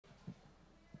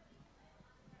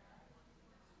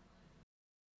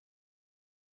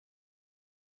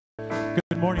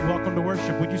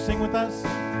worship. Would you sing with us?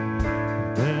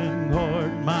 Then,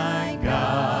 Lord my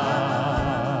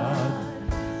God,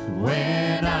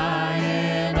 when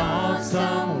I in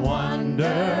awesome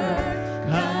wonder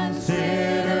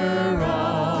consider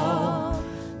all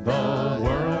the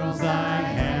worlds thy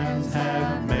hands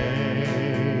have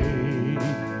made,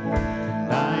 and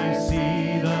I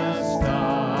see the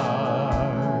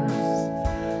stars,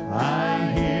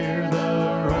 I hear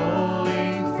the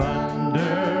rolling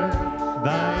thunder,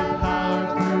 thy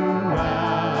power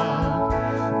throughout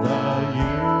the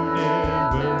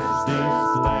universe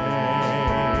displayed.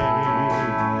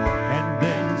 And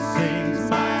then sings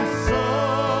my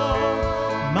soul,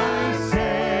 my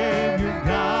Savior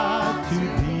God, to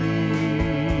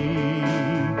thee.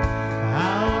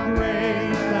 How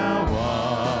great thou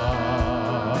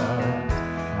art,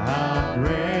 how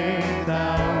great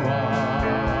thou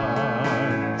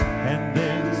art. And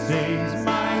then sings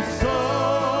my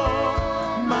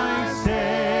soul, my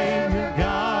Savior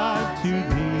God, to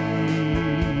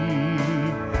thee.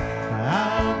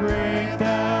 How great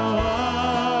thou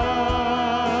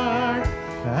art,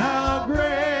 how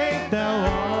great thou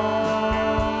art,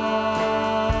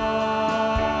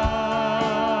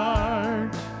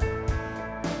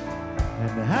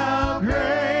 and how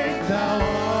great thou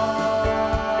art.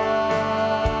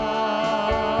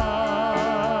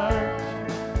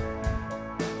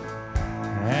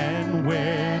 And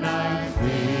when I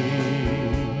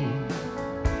think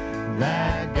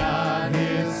that God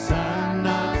his Son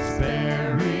not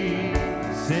sparing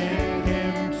sent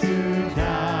him to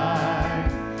die,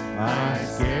 I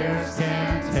scarce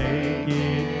can take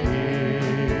it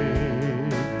in,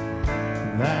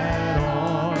 that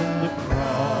on the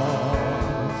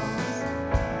cross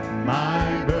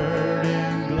my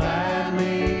burden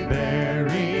gladly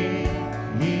bearing,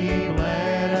 he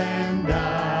bled and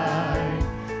died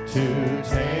to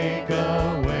take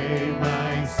away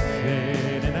my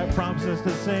sin. And that prompts us to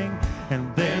sing.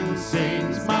 And then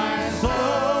sings my soul,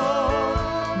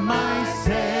 my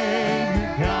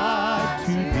Savior God,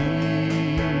 to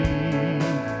thee.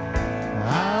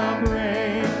 How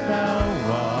great thou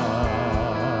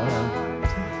art,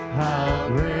 how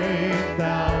great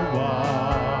thou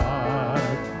art.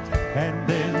 And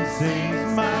then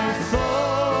sings my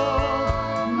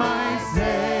soul, my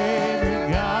Savior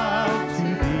God, to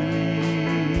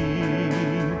thee.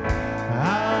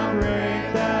 How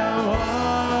great thou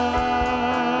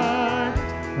art,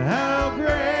 how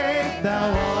great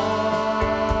thou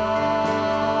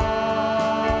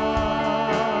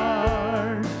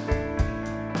art,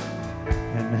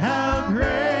 and how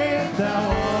great thou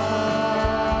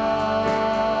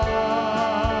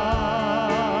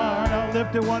art. I'll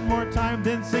lift it one more time.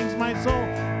 Then sings my soul.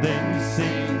 Then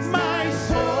sings my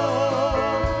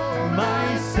soul,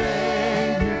 my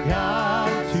Savior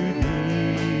God, to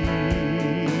thee.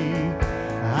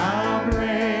 How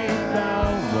great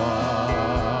thou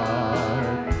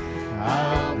art,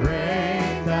 how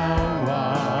great thou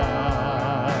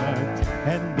art.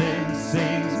 And then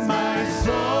sings my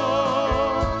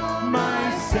soul,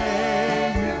 my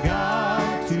Savior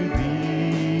God, to thee.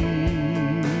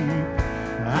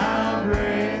 How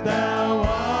great thou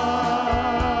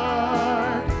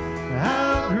art,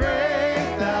 how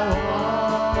great thou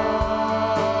art,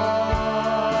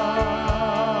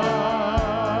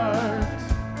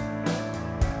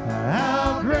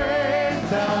 how great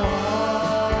thou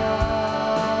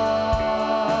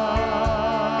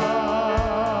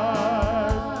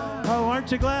art. Oh,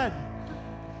 aren't you glad?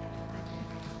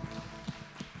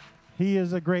 He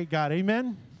is a great God.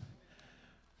 Amen.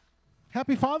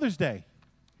 Happy Father's Day.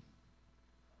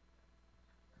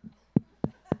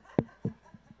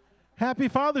 Happy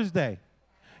Father's Day.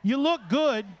 You look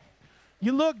good.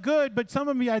 You look good, but some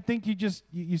of you, I think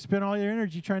you spent all your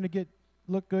energy trying to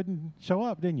look good and show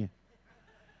up, didn't you?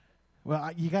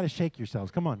 Well, you got to shake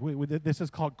yourselves. Come on. This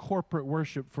is called corporate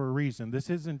worship for a reason.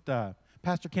 This isn't,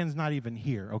 Pastor Ken's not even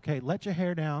here, okay? Let your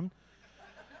hair down.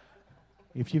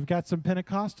 If you've got some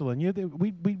Pentecostal in you,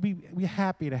 we'd be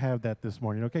happy to have that this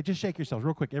morning, okay? Just shake yourselves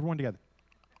real quick, everyone together.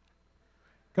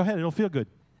 Go ahead, it'll feel good.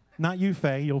 Not you,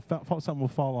 Faye. Something will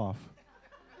fall off.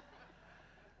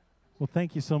 Well,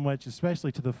 thank you so much,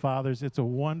 especially to the fathers. It's a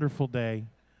wonderful day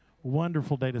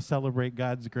to celebrate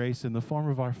God's grace in the form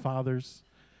of our fathers.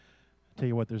 I tell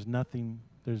you what, there's nothing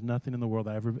in the world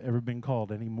I've ever been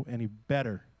called any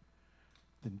better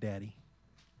than daddy.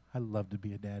 I love to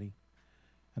be a daddy,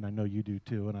 and I know you do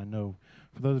too. And I know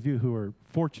for those of you who are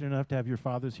fortunate enough to have your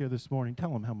fathers here this morning,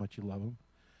 tell them how much you love them.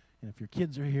 And if your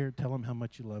kids are here, tell them how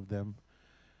much you love them.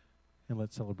 And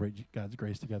let's celebrate God's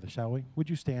grace together, shall we? Would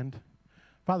you stand?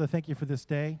 Father, thank you for this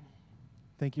day.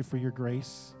 Thank you for your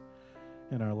grace.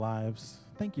 in our lives.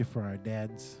 Thank you for our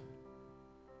dads.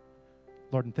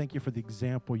 Lord, and thank you for the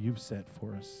example you've set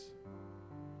for us.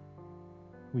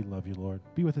 We love you, Lord.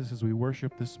 Be with us as we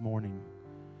worship this morning.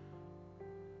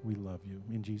 We love you.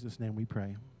 In Jesus' name we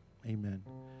pray. Amen.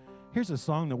 Here's a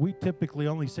song that we typically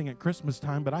only sing at Christmas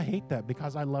time, but I hate that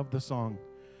because I love the song.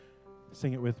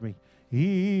 Sing it with me.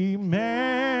 Emmanuel,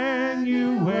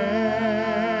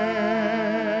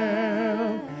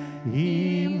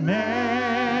 Emmanuel,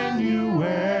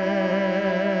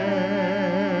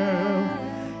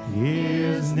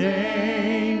 his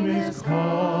name is called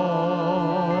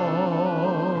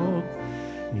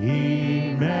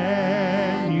Emmanuel,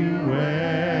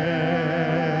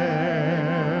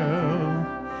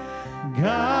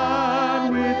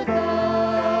 God with us,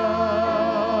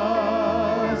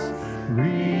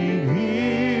 revealed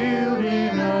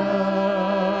in us,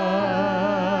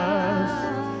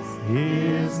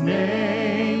 his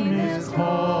name is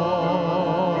called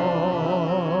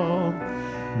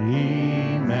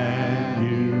Emmanuel.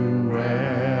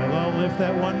 I'll lift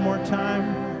that one more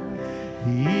time.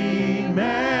 Emmanuel,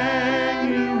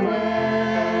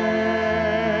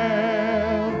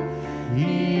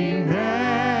 Emmanuel,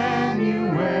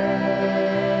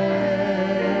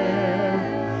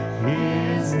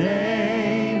 his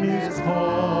name is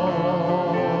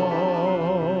called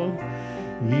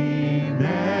Emmanuel.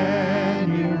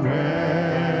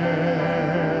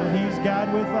 He's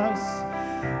God with us,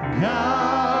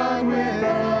 God with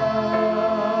us,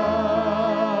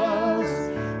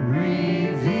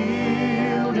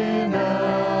 revealed in us,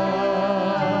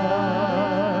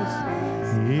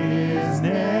 his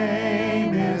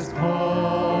name is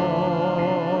called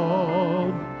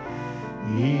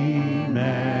Emmanuel.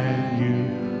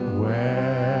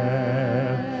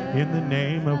 In the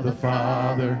name of the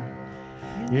Father,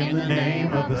 in the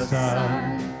name of the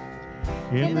Son,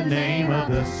 in the name of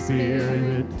the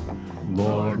Spirit,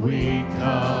 Lord, we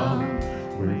come.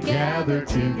 We're gathered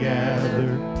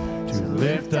together to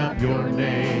lift up your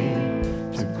name,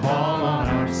 to call on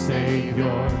our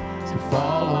Savior, to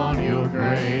fall on your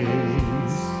grace.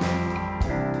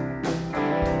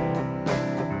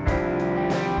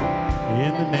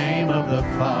 In the name of the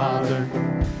Father,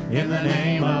 in the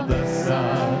name of the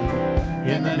Son,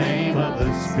 in the name of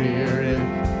the Spirit,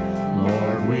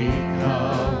 Lord, we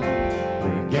come.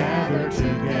 We're gathered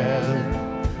together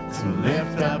to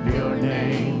lift up your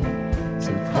name,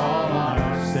 to call on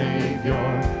our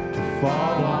Savior, to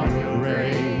fall on your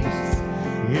grace.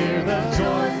 Hear the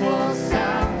joyful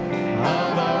sound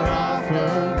of our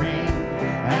offering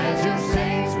as your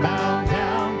saints bow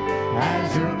down,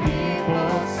 as your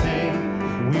people sing.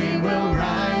 We will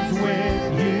rise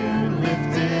with you,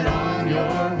 lifted on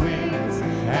your wings,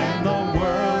 and the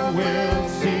world will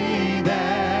see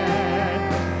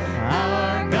that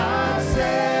our God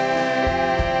saves,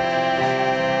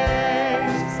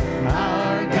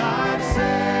 our God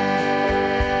saves.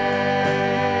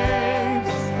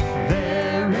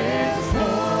 There is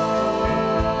hope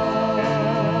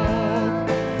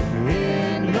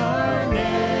in your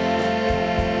name.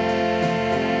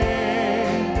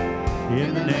 In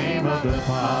the name of the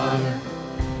Father,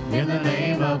 in the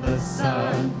name of the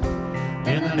Son,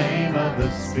 in the name of the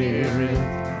Spirit,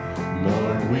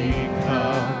 Lord, we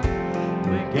come.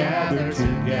 We gather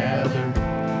together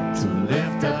to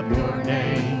lift up your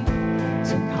name,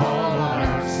 to call on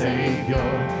our Savior,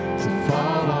 to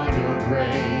fall on your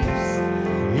grace.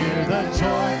 Hear the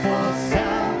joyful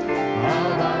sound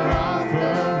of our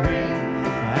offering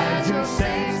as your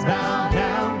saints bow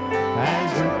down,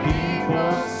 as your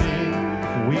people sing.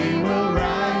 We will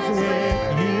rise with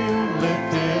you,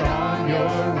 lifted on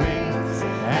your wings,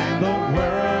 and the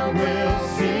world will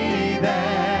see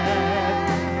that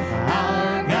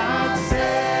our God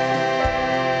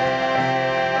saves,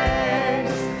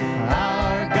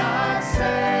 our God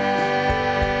saves.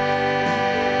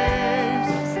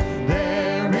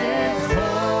 There is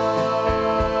hope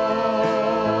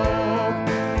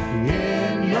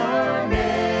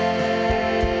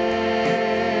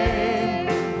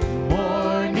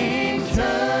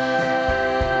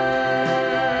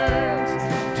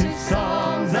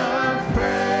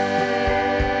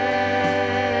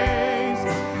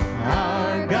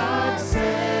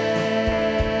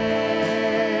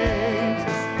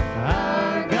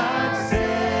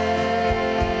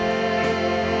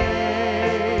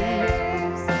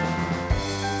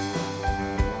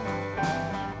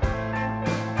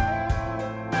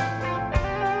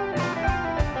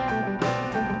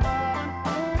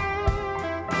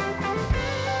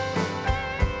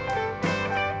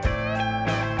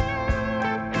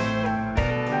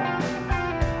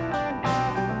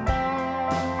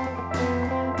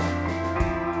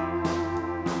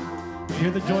Hear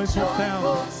the joyful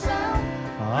sound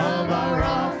of our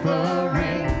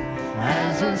offering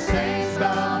as your saints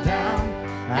bow down,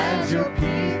 as your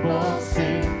people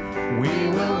sing. We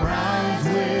will rise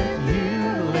with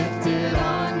you, lifted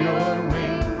on your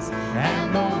wings,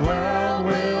 and the world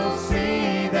will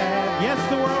see that. Yes,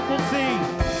 the world will see.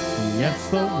 Yes,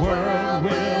 the world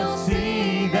will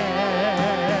see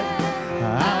that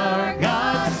our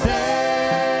God saves.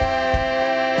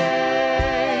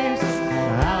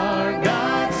 Our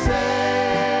God saves.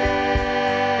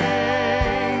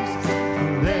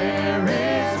 There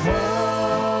is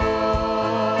hope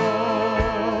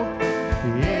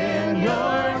in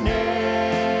your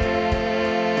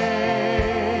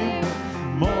name.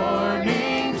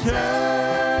 Morning turns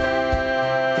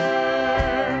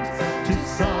to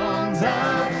songs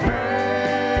of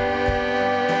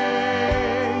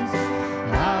praise.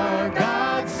 Our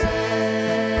God saves.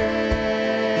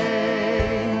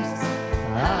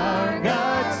 Our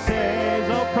God saves.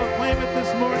 Oh, proclaim it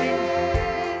this morning.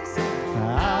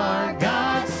 Our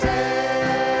God saves.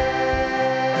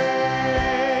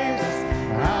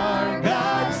 Our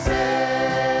God saves.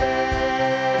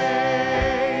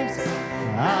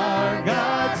 Our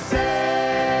God saves.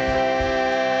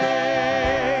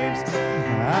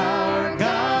 Our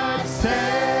God saves.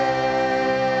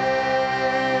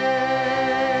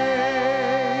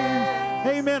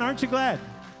 Amen. Aren't you glad?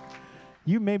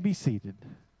 You may be seated.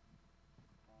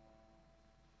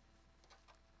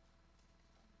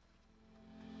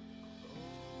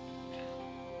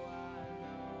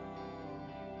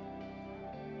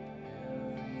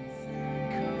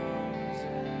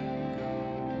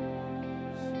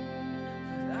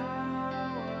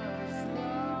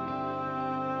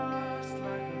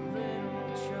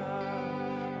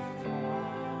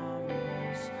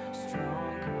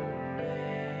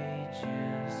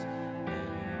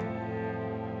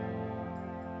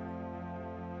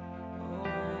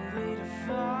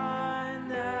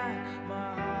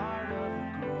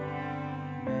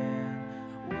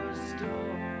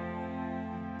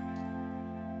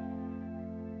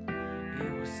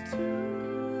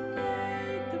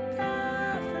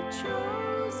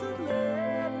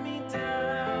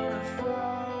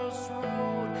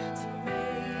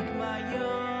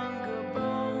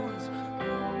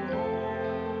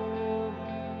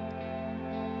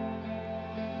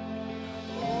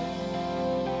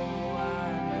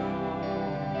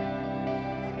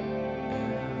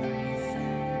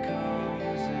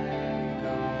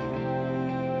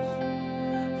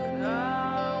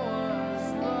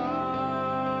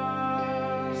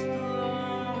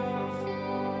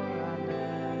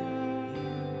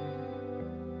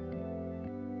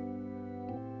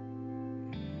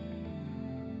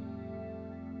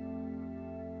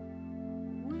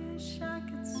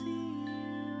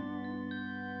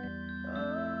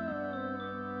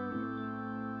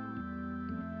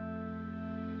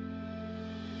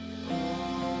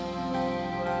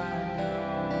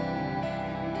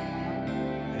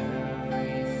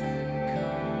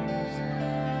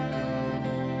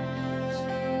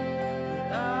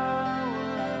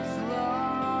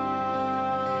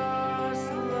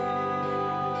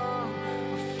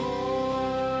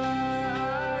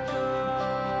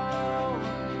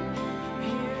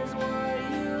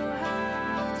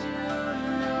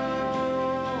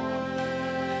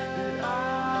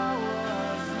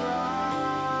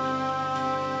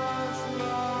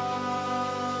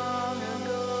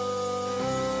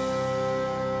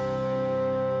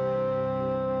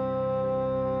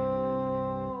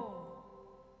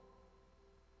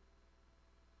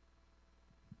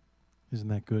 Isn't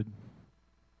that good?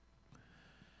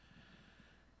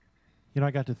 You know,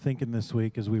 I got to thinking this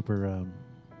week as we were,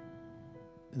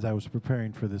 as I was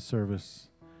preparing for this service,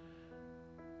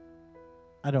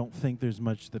 I don't think there's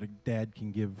much that a dad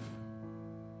can give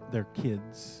their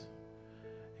kids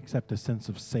except a sense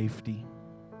of safety,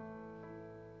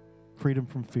 freedom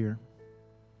from fear.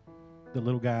 The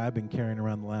little guy I've been carrying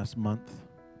around the last month,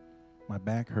 my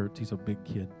back hurts. He's a big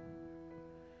kid.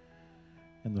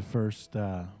 And the first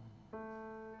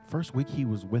week he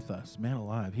was with us, man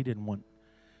alive, he didn't want,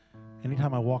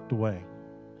 anytime I walked away,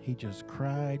 he just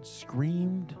cried,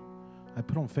 screamed. I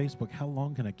put on Facebook, how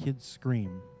long can a kid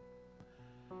scream?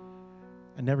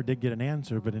 I never did get an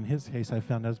answer, but in his case, I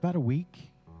found out it was about a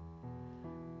week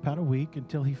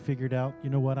until he figured out, you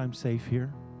know what, I'm safe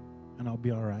here, and I'll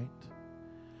be all right.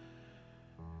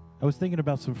 I was thinking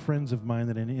about some friends of mine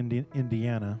that in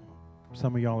Indiana,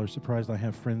 some of y'all are surprised I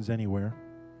have friends anywhere.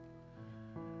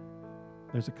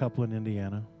 There's a couple in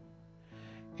Indiana.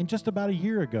 And just about a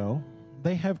year ago,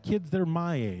 they have kids that are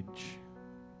my age.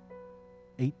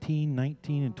 18,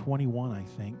 19, and 21, I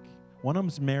think. One of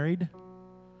them's married.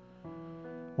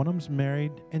 One of them's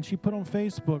married, and she put on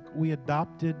Facebook, "We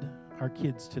adopted our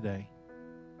kids today."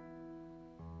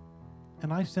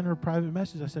 And I sent her a private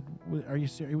message. I said, "Are you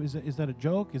serious? Is that a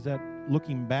joke? Is that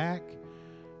looking back?"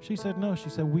 She said, "No." She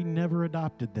said, "We never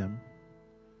adopted them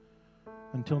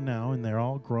until now, and they're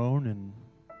all grown. And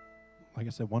like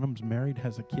I said, one of them's married,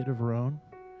 has a kid of her own."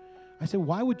 I said,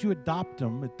 "Why would you adopt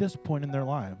them at this point in their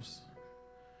lives?"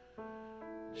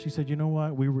 She said, "You know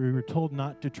what? We were told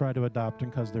not to try to adopt them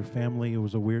because their family, it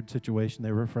was a weird situation.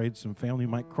 They were afraid some family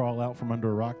might crawl out from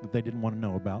under a rock that they didn't want to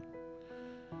know about.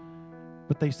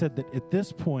 But they said that at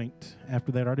this point,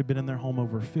 after they'd already been in their home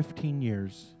over 15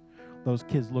 years, those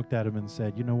kids looked at him and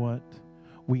said, 'You know what?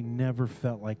 We never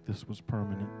felt like this was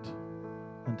permanent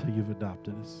until you've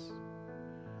adopted us.'"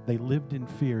 They lived in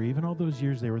fear. Even all those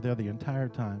years they were there the entire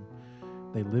time,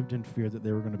 they lived in fear that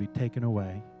they were going to be taken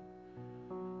away.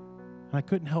 And I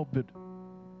couldn't help but,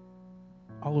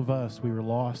 all of us, we were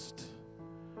lost.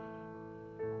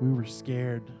 We were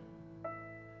scared.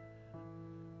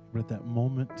 But at that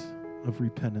moment of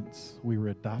repentance, we were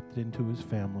adopted into his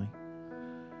family.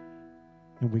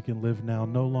 And we can live now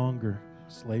no longer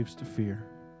slaves to fear,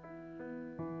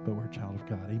 but we're a child of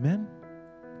God. Amen?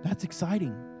 That's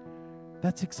exciting.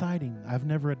 That's exciting. I've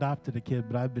never adopted a kid,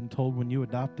 but I've been told when you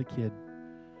adopt a kid,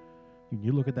 and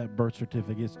you look at that birth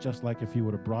certificate, it's just like if you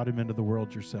would have brought him into the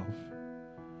world yourself.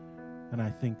 And I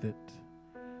think that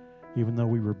even though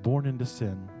we were born into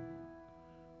sin,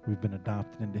 we've been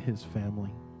adopted into his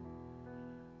family.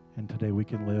 And today we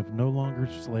can live no longer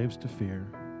slaves to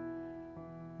fear.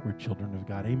 We're children of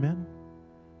God. Amen?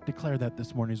 Declare that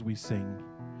this morning as we sing.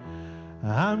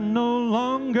 I'm no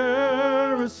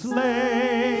longer a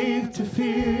slave to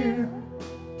fear.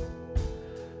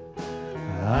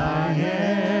 I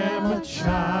am a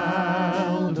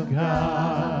child of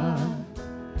God.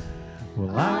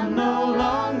 Well, I'm no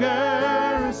longer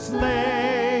a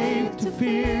slave to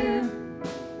fear.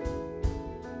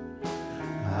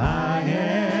 I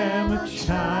am a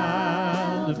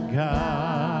child of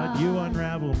God. You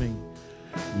unravel me.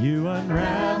 You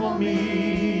unravel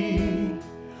me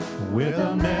with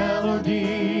a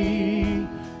melody.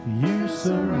 You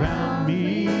surround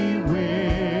me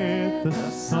with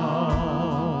a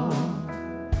song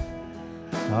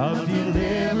of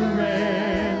deliverance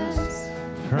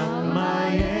from my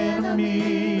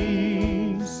enemies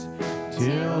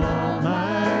till all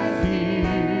my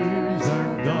fears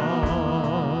are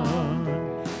gone.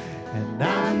 And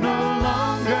I'm no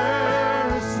longer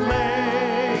a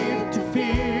slave to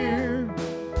fear.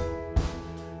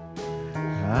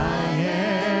 I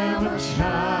am a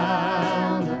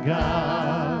child of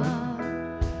God.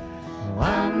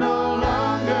 I'm no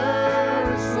longer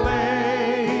a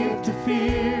slave to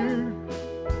fear.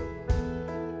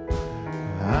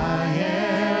 I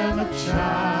am a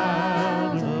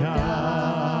child of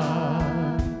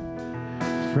God.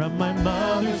 From my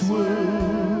mother's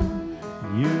womb,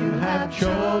 you have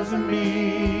chosen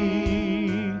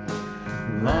me.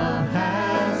 Love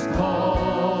has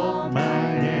called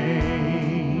my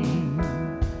name.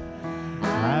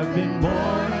 I've been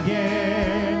born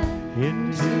again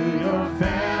into your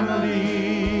family.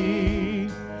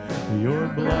 Your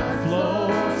blood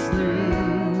flows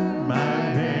through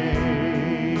my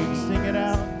veins. Sing it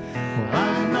out. Well,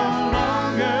 I'm no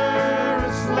longer a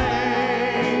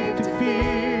slave to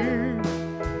fear.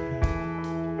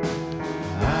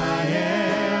 I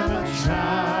am a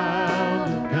child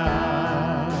of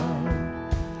God.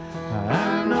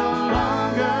 I'm no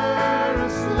longer a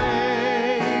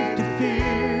slave to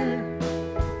fear.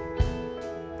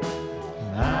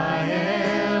 I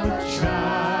am a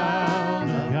child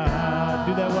of God.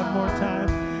 Do that one more time.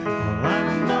 Well,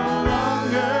 I'm no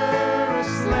longer a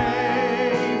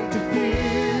slave to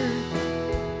fear.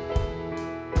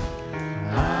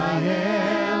 I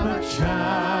am a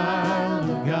child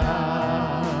of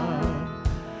God.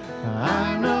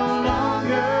 I'm no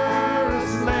longer a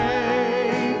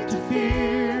slave to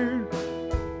fear.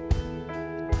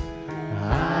 I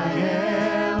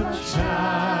am a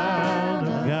child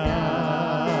of God.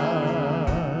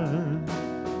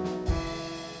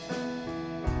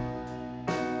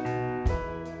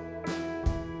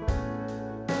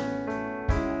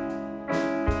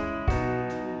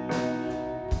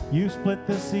 You split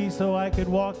the sea so I could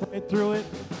walk right through it.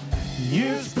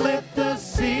 You split the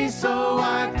sea so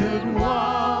I could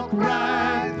walk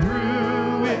right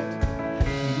through it.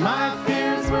 My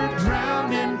fears were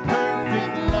drowned in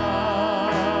perfect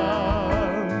love.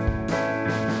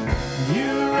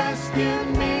 You rescued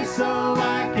me so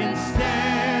I can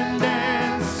stand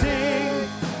and sing.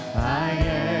 I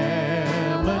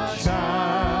am a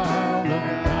child of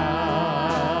God.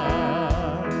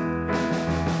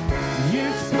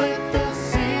 You split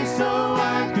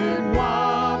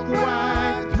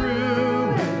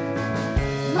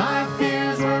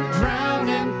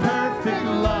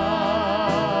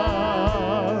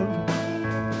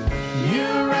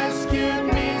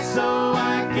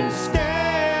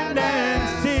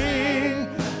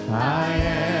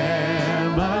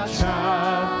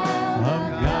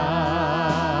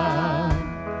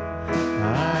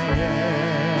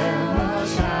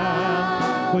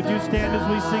would you stand as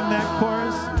we sing that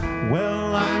chorus?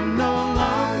 Well, I'm no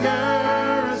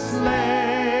longer a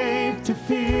slave to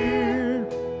fear.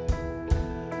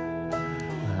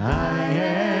 I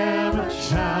am a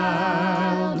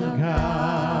child of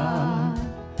God.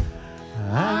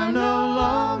 I'm no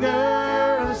longer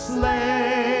a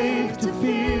slave to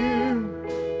fear.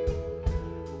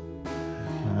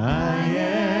 I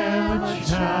am a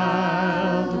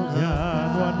child of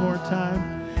God. One more time.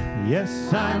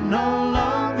 Yes, I'm no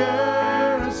longer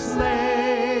a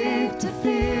slave to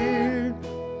fear.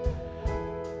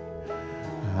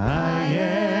 I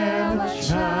am a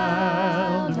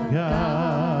child of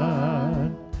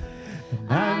God.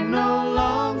 I'm no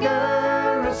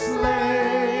longer a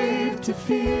slave to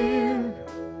fear.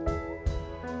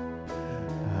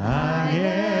 I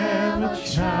am a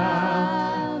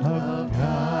child of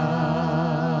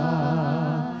God.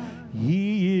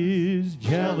 He is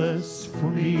jealous for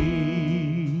me.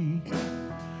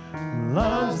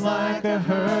 Love's like a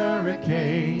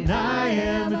hurricane. I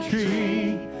am a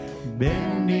tree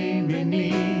bending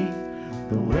beneath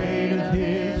the weight of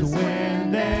His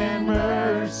wind and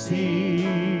mercy.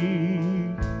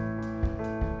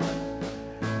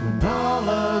 When all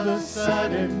of a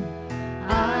sudden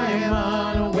I am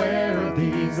unaware of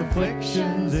these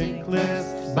afflictions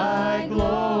eclipsed by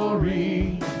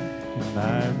glory, and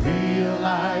I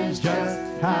realize just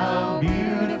how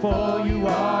beautiful you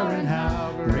are and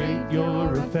how great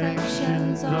your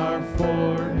affections are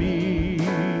for me.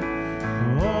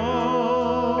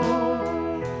 Oh,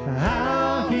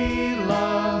 how He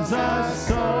loves us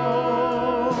so.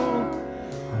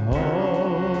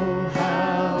 Oh,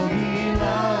 how He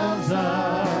loves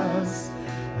us.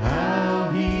 How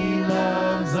He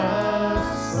loves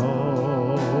us so.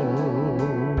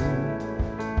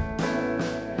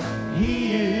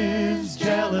 He is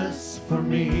jealous for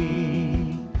me.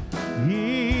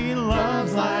 He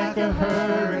loves like a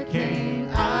hurricane.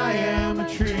 I am a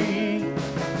tree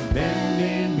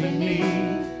bending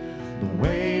beneath the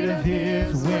weight of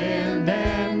His wind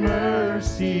and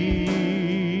mercy.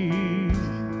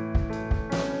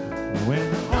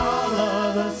 When all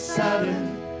of a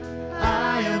sudden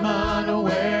I am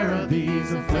unaware of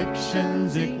these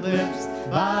afflictions eclipsed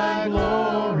by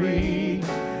glory,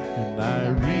 and I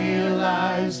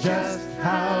realize just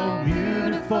how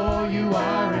beautiful you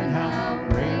are and how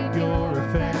great your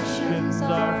affections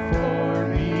are for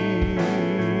me.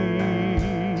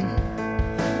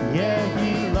 Yeah,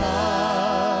 He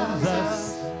loves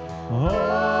us.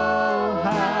 Oh,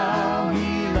 how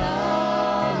He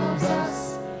loves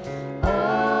us.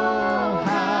 Oh,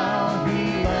 how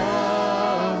He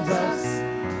loves us.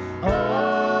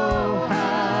 Oh,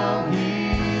 how He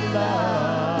loves.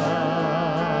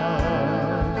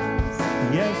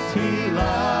 Yes, He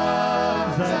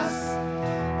loves us.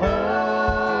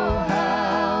 Oh,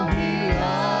 how He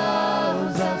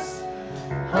loves us.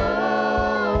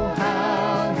 Oh,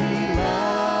 how He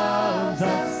loves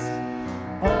us.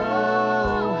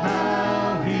 Oh,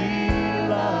 how He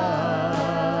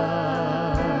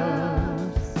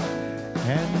loves.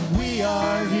 And we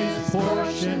are His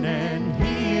portion, and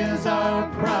He is our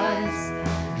price,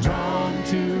 drawn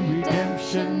to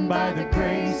redemption by the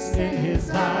grace in His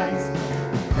eyes.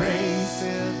 Grace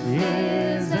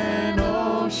is an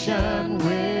ocean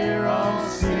we're all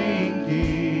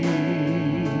sinking.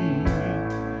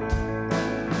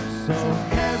 So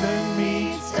heaven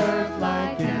meets earth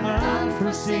like an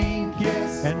unforeseen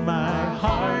kiss, and my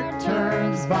heart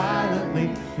turns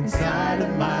violently inside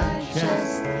of my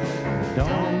chest. I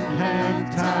don't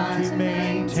have time to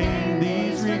maintain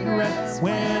these regrets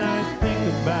when I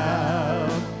think about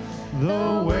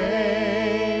the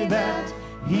way that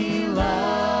He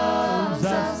loves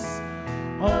us.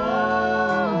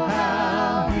 Oh,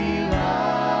 how He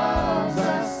loves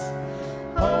us.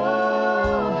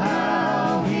 Oh,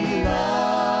 how He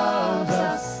loves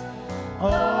us.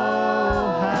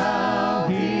 Oh, how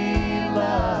He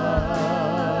loves.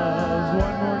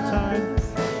 One more time.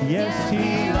 Yes,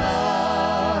 He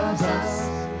loves us.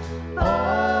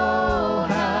 Oh,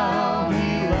 how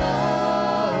He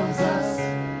loves us.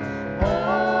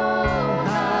 Oh,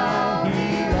 how He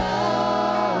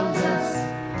loves us.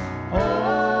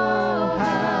 Oh,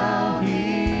 how He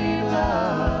loves.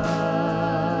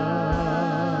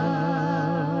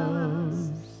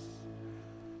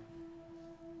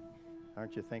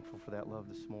 Aren't you thankful for that love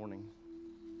this morning?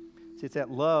 See, it's that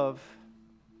love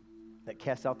that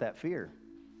casts out that fear,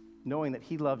 knowing that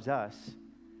He loves us,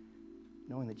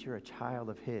 knowing that you're a child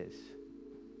of His.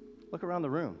 Look around the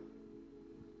room.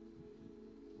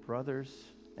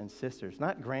 Brothers and sisters,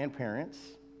 not grandparents.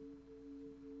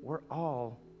 We're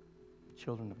all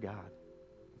children of God.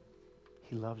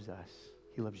 He loves us.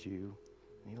 He loves you,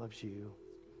 and He loves you.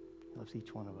 He loves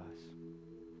each one of us.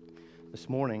 This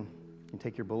morning, you can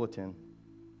take your bulletin,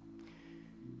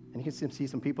 and you can see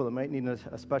some people that might need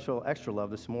a special extra love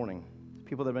this morning.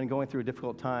 People that have been going through a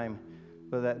difficult time,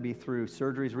 whether that be through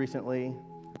surgeries recently,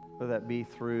 whether that be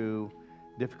through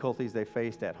difficulties they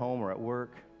faced at home or at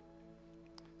work.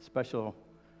 Special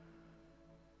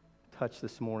touch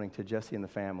this morning to Jesse and the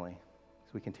family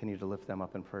as we continue to lift them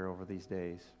up in prayer over these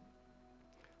days.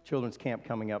 Children's camp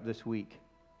coming up this week.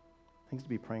 Things to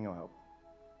be praying about.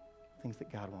 Things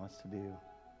that God wants to do.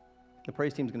 The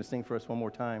praise team is going to sing for us one more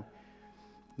time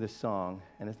this song.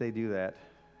 And as they do that,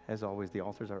 as always, the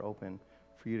altars are open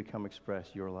for you to come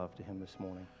express your love to Him this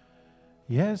morning.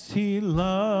 Yes, He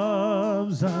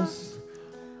loves us.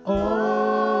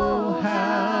 Oh,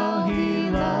 how He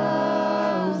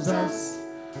loves us.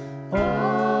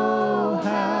 Oh,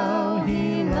 how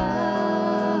He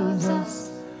loves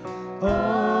us.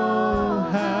 Oh,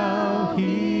 how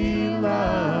He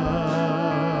loves.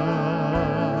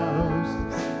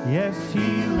 Yes,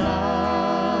 He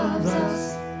loves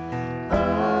us.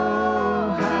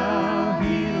 Oh, how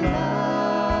He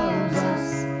loves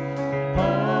us.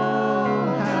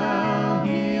 Oh, how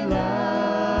He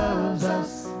loves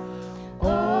us.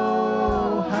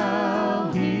 Oh,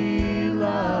 how He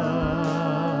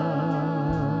loves.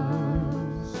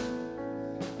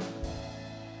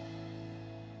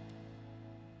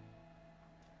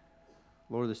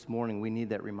 Lord, this morning we need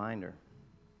that reminder.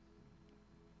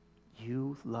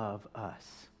 You love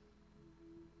us.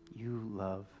 You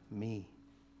love me.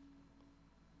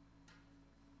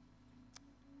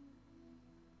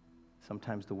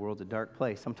 Sometimes the world's a dark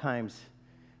place. Sometimes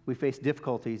we face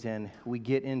difficulties and we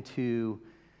get into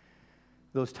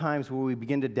those times where we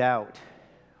begin to doubt,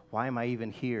 why am I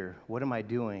even here? What am I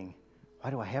doing?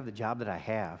 Why do I have the job that I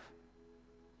have?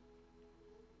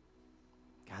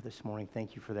 God, this morning,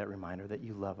 thank you for that reminder that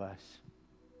you love us.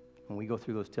 When we go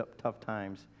through those tough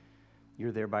times,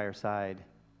 you're there by our side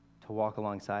to walk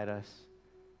alongside us,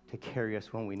 to carry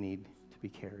us when we need to be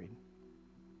carried.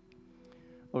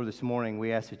 Lord, this morning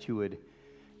we ask that you would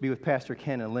be with Pastor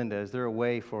Ken and Linda as they're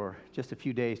away for just a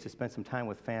few days to spend some time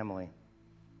with family.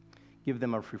 Give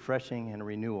them a refreshing and a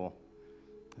renewal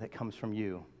that comes from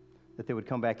you, that they would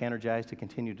come back energized to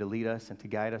continue to lead us and to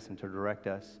guide us and to direct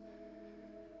us,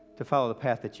 to follow the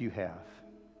path that you have.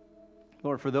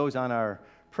 Lord, for those on our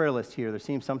prayer list here, there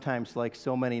seems sometimes like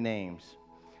so many names.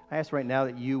 I ask right now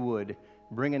that you would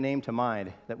bring a name to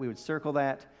mind, that we would circle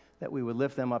that we would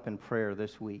lift them up in prayer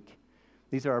this week.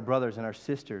 These are our brothers and our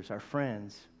sisters, our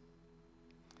friends.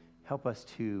 Help us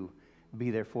to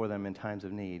be there for them in times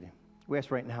of need. We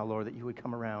ask right now, Lord, that you would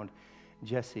come around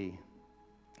Jesse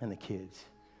and the kids,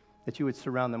 that you would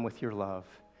surround them with your love,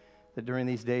 that during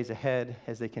these days ahead,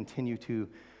 as they continue to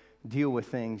deal with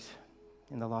things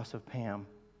in the loss of Pam,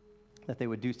 that they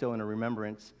would do so in a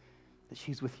remembrance that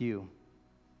she's with you,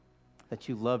 that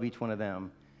you love each one of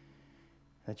them,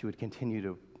 that you would continue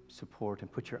to support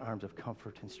and put your arms of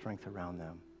comfort and strength around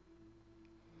them.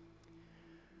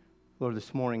 Lord,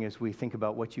 this morning as we think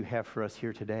about what you have for us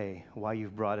here today, why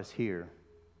you've brought us here,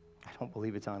 I don't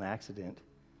believe it's on accident.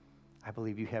 I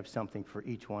believe you have something for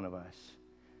each one of us.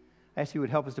 I ask you would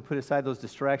help us to put aside those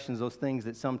distractions, those things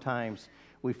that sometimes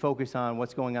we focus on,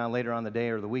 what's going on later on the day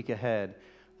or the week ahead,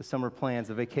 the summer plans,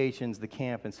 the vacations, the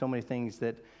camp, and so many things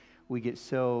that we get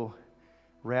so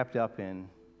wrapped up in,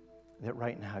 that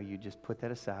right now you just put that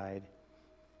aside.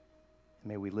 And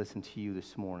may we listen to you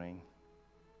this morning.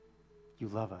 You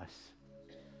love us.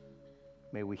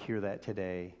 May we hear that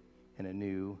today in a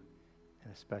new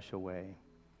and a special way.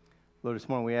 Lord, this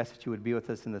morning we ask that you would be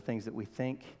with us in the things that we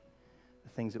think, the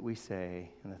things that we say,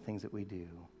 and the things that we do,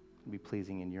 and be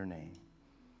pleasing in your name.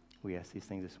 We ask these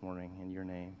things this morning in your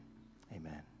name.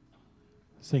 Amen.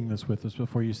 Sing this with us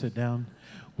before you sit down.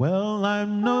 Well,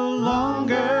 I'm no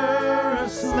longer a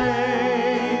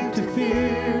slave to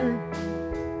fear.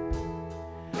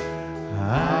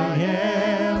 I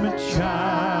am a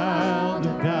child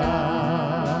of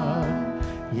God.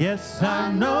 Yes,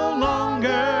 I'm no longer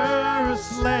a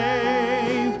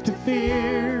slave to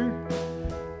fear.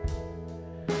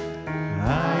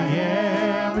 I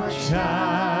am a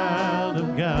child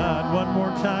of God. One more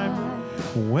time.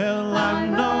 Well,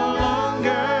 I'm no longer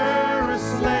a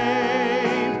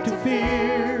slave to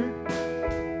fear.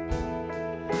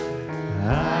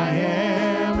 I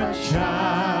am a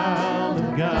child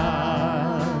of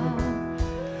God.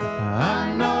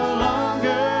 I'm no longer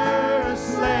a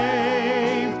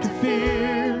slave to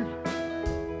fear.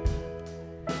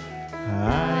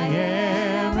 I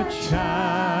am a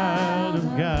child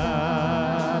of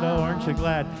God. Oh, aren't you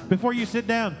glad? Before you sit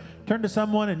down, turn to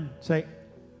someone and say,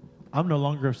 I'm no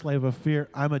longer a slave of fear.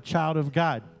 I'm a child of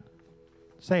God.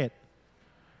 Say it.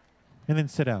 And then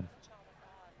sit down.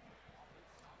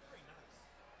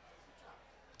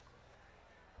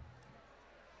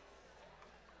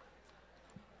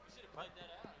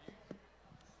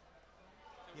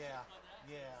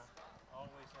 Yeah.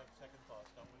 Always have second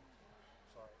thoughts, don't we?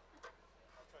 Sorry.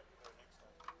 I'll try to do better next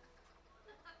time.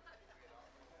 Don't snap at him.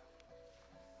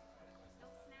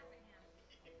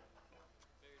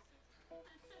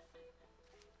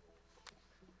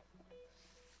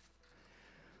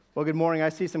 Well, good morning. I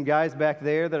see some guys back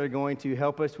there that are going to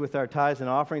help us with our tithes and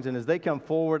offerings. And as they come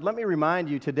forward, let me remind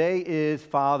you, today is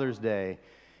Father's Day.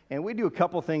 And we do a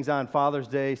couple things on Father's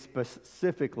Day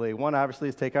specifically. One, obviously,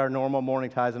 is take our normal morning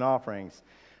tithes and offerings.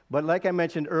 But like I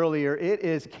mentioned earlier, it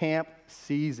is camp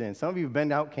season. Some of you have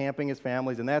been out camping as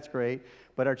families, and that's great.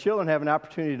 But our children have an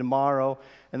opportunity tomorrow.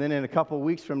 And then in a couple of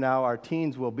weeks from now, our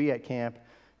teens will be at camp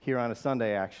here on a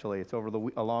Sunday, actually. It's over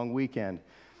a long weekend.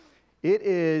 It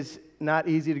is not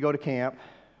easy to go to camp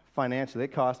financially.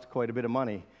 It costs quite a bit of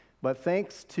money. But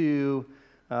thanks to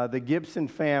the Gibson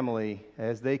family,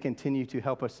 as they continue to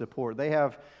help us support, they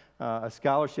have a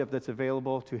scholarship that's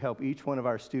available to help each one of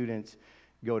our students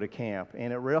go to camp.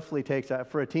 And it roughly takes,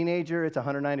 for a teenager, it's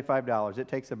 $195. It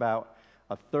takes about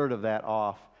a third of that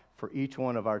off for each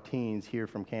one of our teens here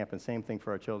from camp. And same thing for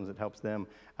our children. It helps them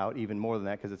out even more than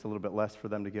that because it's a little bit less for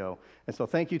them to go. And so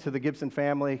thank you to the Gibson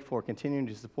family for continuing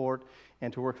to support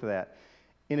and to work for that.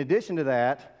 In addition to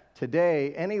that,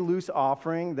 today, any loose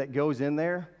offering that goes in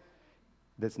there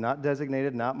that's not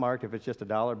designated, not marked, if it's just a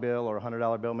 $1 bill or a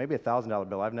 $100 bill, maybe a $1,000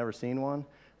 bill. I've never seen one.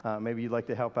 Maybe you'd like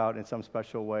to help out in some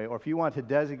special way. Or if you want to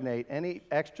designate any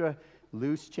extra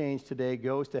loose change today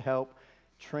goes to help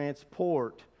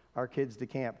transport our kids to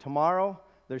camp. Tomorrow,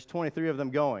 there's 23 of them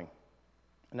going.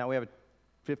 Now we have a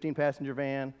 15-passenger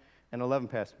van and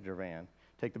 11-passenger van.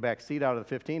 Take the back seat out of the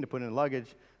 15 to put in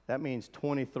luggage. That means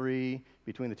 23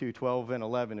 between the two, 12 and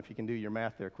 11, if you can do your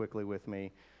math there quickly with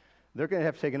me. They're going to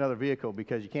have to take another vehicle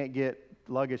because you can't get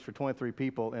luggage for 23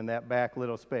 people in that back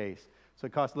little space. So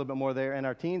it costs a little bit more there. And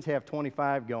our teens have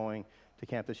 25 going to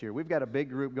camp this year. We've got a big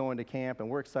group going to camp, and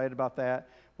we're excited about that,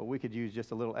 but we could use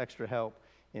just a little extra help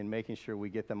in making sure we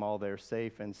get them all there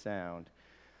safe and sound.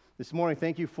 This morning,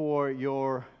 thank you for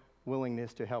your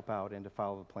willingness to help out and to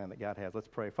follow the plan that God has. Let's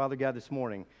pray. Father God, this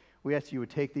morning, we ask you would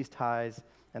take these tithes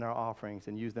and our offerings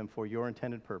and use them for your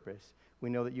intended purpose. We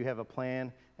know that you have a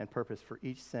plan and purpose for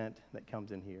each cent that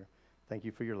comes in here. Thank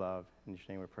you for your love. In your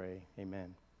name we pray.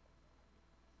 Amen.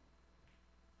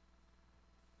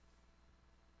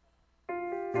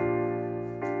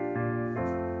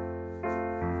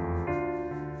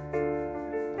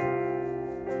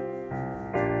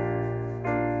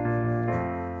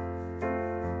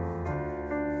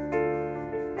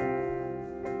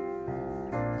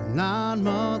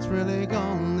 Really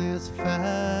gone this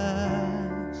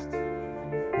fast,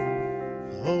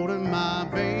 holding my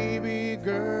baby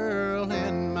girl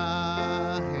in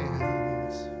my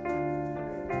hands.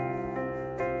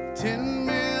 10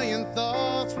 million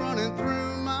thoughts running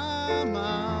through my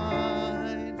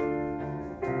mind.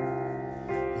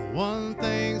 One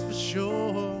thing's for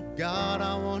sure, God,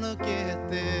 I want to get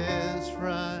this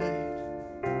right.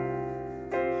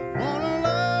 Want to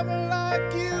love her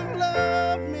like you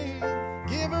love me.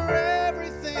 Give her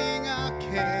everything I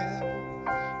can.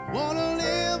 Wanna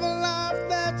live a life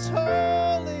that's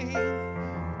holy.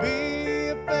 Be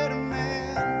a better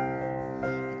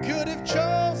man. Could have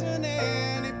chosen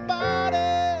anybody.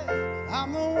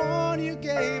 I'm the one you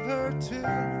gave her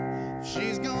to. If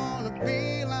she's gonna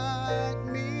be like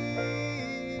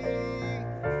me,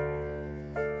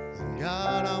 then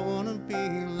God, I wanna be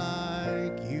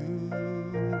like you.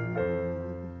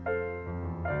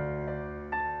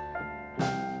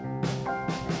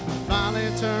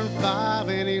 Turned 5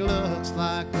 and he looks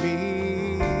like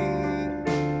me.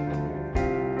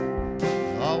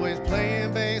 Always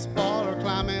playing baseball or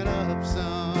climbing up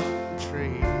some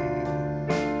tree.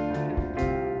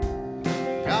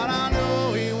 God, I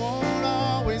know he won't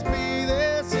always be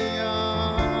this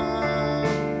young.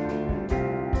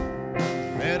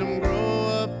 Let him grow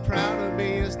up proud to be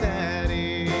his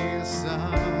daddy's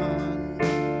son.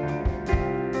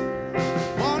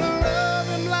 Wanna love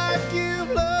him like you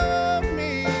love.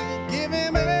 Give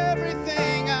him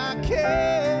everything I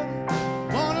can.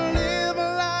 Wanna live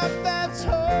a life that's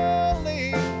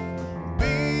holy.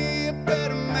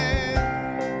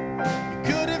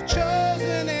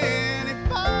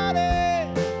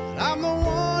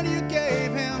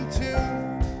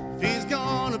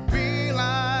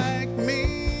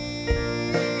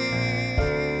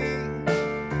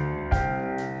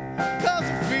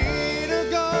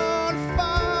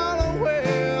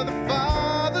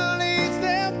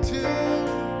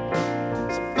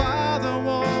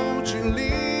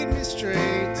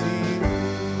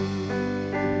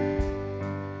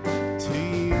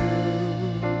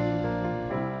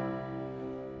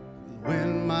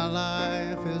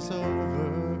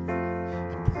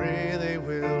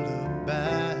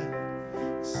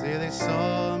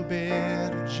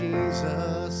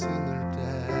 Jesus in their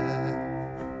dad.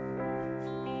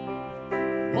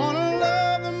 Wanna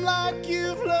love them like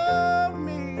you've loved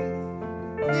me,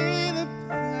 be the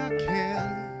thing I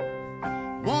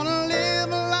can. Wanna live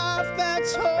a life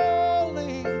that's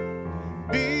holy,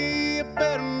 be a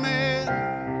better man.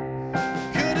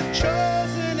 Could have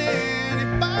chosen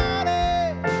anybody,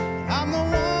 I'm the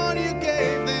one you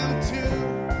gave them to.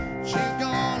 She's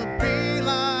gonna be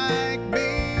like me.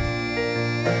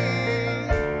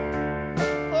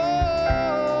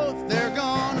 Oh, if they're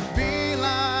gonna be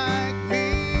like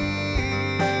me,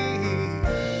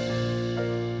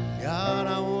 God,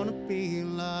 I wanna be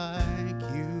like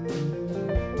you.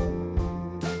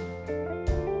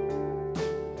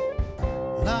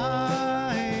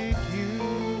 Like you.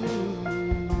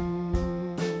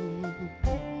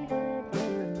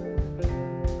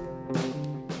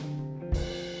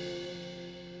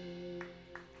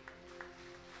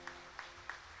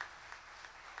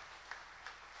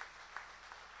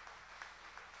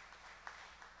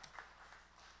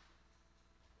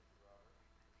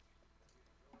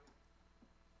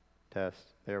 Test.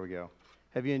 There we go.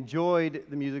 Have you enjoyed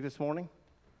the music this morning?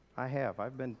 I have.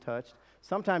 I've been touched.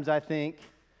 Sometimes I think,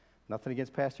 nothing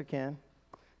against Pastor Ken,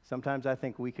 sometimes I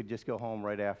think we could just go home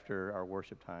right after our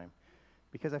worship time,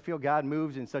 because I feel God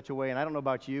moves in such a way, and I don't know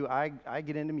about you, I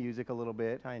get into music a little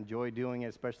bit. I enjoy doing it,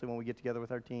 especially when we get together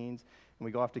with our teens and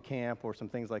we go off to camp or some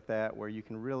things like that, where you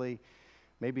can really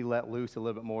maybe let loose a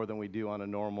little bit more than we do on a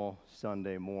normal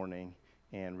Sunday morning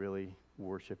and really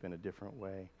worship in a different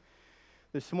way.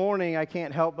 This morning, I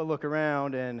can't help but look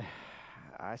around, and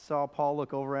I saw Paul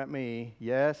look over at me.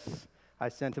 Yes, I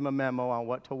sent him a memo on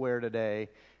what to wear today,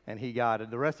 and he got it.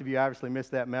 The rest of you obviously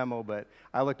missed that memo, but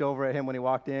I looked over at him when he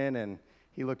walked in, and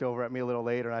he looked over at me a little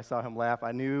later, and I saw him laugh.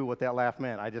 I knew what that laugh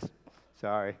meant.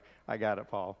 Sorry, I got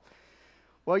it, Paul.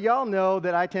 Well, y'all know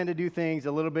that I tend to do things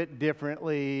a little bit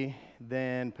differently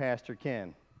than Pastor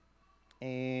Ken.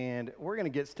 And we're going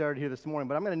to get started here this morning,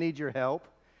 but I'm going to need your help,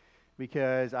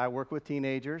 because I work with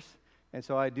teenagers, and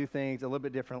so I do things a little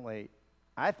bit differently.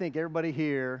 I think everybody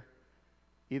here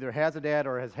either has a dad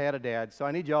or has had a dad, so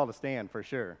I need you all to stand for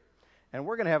sure. And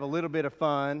we're going to have a little bit of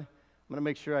fun. I'm going to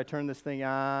make sure I turn this thing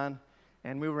on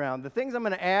and move around. The things I'm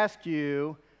going to ask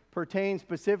you pertain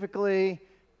specifically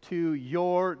to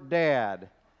your dad.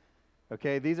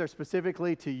 Okay, these are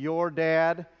specifically to your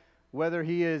dad, whether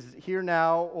he is here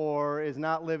now or is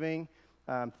not living.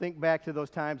 Think back to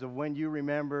those times of when you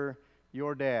remember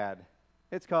your dad.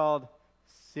 It's called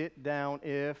Sit Down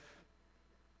If,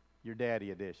 your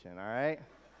daddy edition, all right?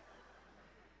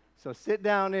 So sit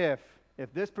down if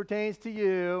this pertains to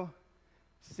you,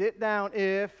 sit down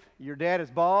if your dad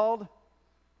is bald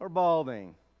or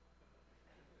balding.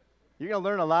 You're going to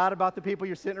learn a lot about the people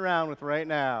you're sitting around with right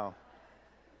now.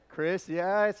 Chris,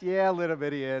 yeah, a little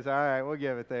bit he is. All right, we'll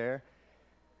give it there.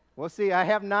 We'll see. I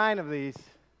have 9 of these.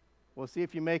 We'll see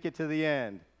if you make it to the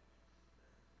end.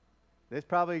 This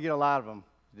probably get a lot of them.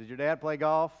 Did your dad play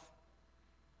golf?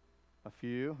 A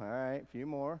few. All right, a few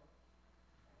more.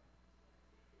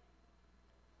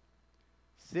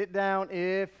 Sit down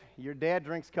if your dad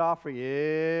drinks coffee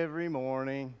every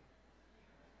morning.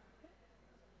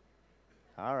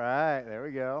 All right, there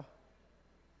we go.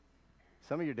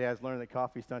 Some of your dads learned that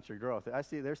coffee stunts your growth. I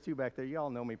see there's 2 back there. You all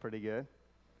know me pretty good.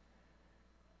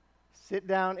 Sit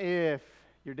down if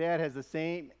your dad has the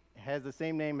same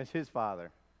name as his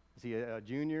father. Is he a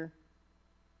junior?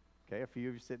 Okay, a few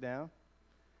of you sit down.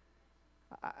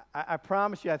 I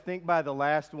promise you, I think by the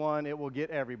last one it will get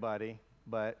everybody,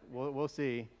 but we'll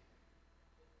see.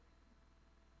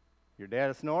 Your dad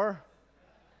a snorer?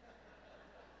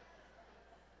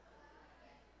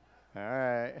 All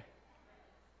right.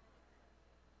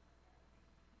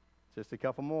 Just a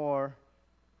couple more.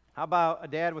 How about a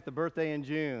dad with a birthday in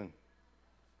June?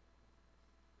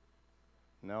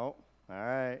 No? All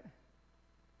right.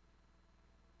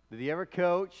 Did he ever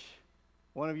coach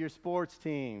one of your sports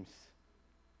teams?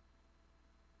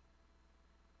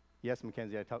 Yes,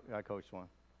 Mackenzie, I coached one.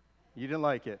 You didn't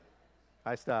like it.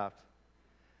 I stopped.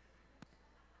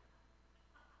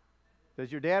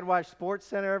 Does your dad watch Sports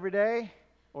Center every day?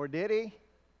 Or did he?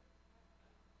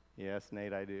 Yes,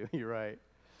 Nate, I do. You're right.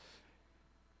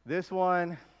 This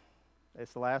one,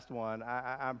 it's the last one.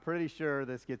 I'm pretty sure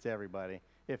this gets everybody.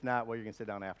 If not, well, you can sit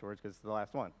down afterwards because it's the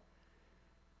last one.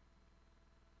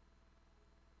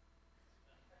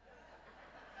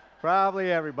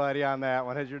 Probably everybody on that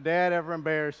one. Has your dad ever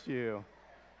embarrassed you?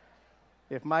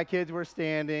 If my kids were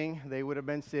standing, they would have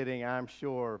been sitting, I'm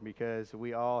sure, because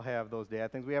we all have those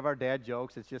dad things. We have our dad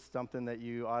jokes. It's just something that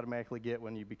you automatically get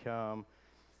when you become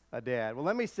a dad. Well,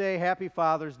 let me say Happy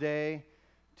Father's Day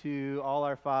to all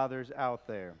our fathers out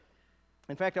there.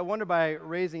 In fact, I wonder by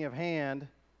raising of hand,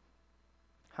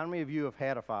 how many of you have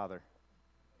had a father?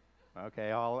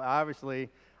 Okay, obviously,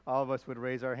 all of us would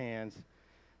raise our hands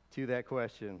to that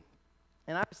question.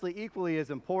 And obviously, equally as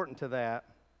important to that,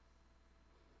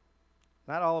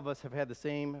 not all of us have had the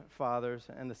same fathers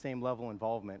and the same level of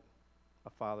involvement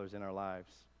of fathers in our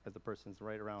lives as the persons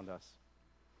right around us.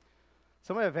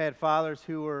 Some have had fathers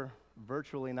who were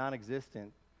virtually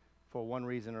non-existent for one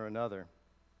reason or another.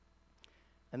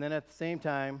 And then at the same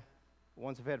time,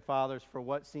 ones have had fathers for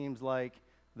what seems like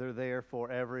they're there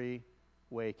for every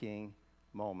waking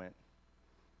moment.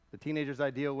 The teenagers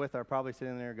I deal with are probably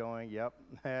sitting there going, yep,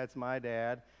 that's my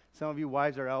dad. Some of you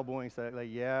wives are elbowing, so like,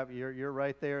 yeah, you're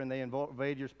right there, and they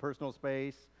invade your personal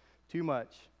space too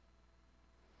much.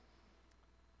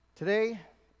 Today,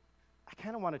 I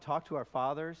kind of want to talk to our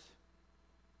fathers,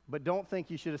 but don't think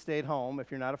you should have stayed home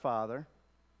if you're not a father.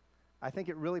 I think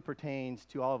it really pertains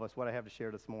to all of us, what I have to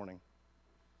share this morning.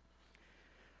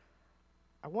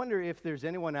 I wonder if there's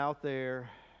anyone out there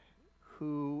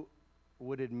who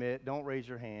would admit, don't raise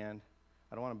your hand,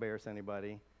 I don't want to embarrass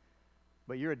anybody,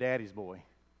 but you're a daddy's boy.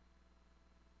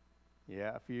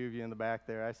 Yeah, a few of you in the back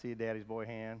there, I see a daddy's boy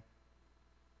hand.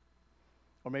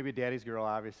 Or maybe a daddy's girl,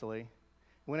 obviously.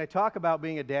 When I talk about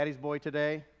being a daddy's boy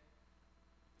today,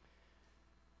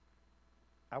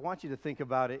 I want you to think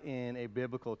about it in a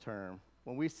biblical term.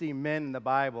 When we see men in the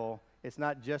Bible, it's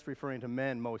not just referring to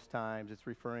men most times, it's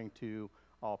referring to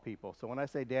all people. So when I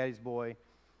say daddy's boy,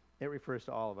 it refers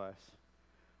to all of us.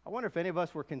 I wonder if any of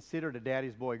us were considered a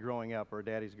daddy's boy growing up or a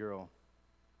daddy's girl.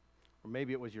 Or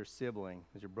maybe it was your sibling,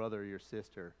 it was your brother or your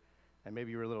sister, and maybe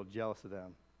you were a little jealous of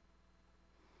them.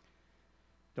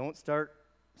 Don't start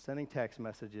sending text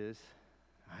messages.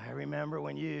 I remember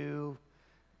when you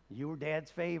were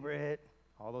dad's favorite,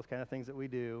 all those kind of things that we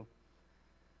do.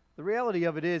 The reality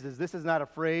of it is this is not a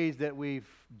phrase that we've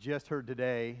just heard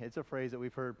today. It's a phrase that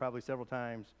we've heard probably several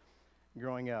times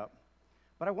growing up.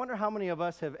 But I wonder how many of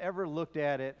us have ever looked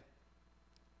at it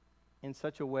in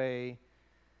such a way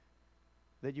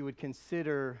that you would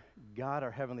consider God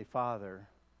our Heavenly Father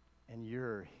and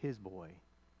you're His boy,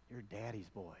 you're Daddy's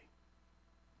boy.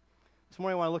 This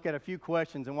morning I want to look at a few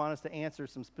questions and want us to answer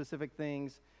some specific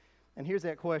things. And here's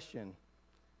that question.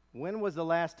 When was the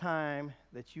last time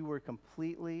that you were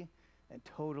completely and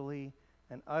totally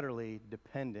and utterly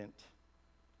dependent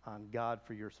on God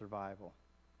for your survival?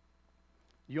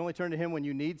 Do you only turn to Him when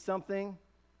you need something,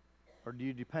 or do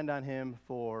you depend on Him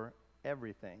for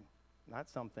everything? Not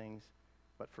some things,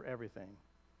 but for everything.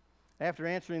 After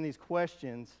answering these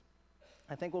questions,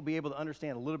 I think we'll be able to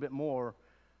understand a little bit more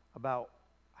about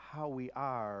how we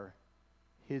are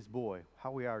His boy,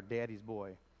 how we are Daddy's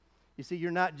boy. You see,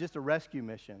 you're not just a rescue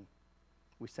mission.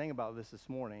 We sang about this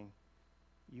morning.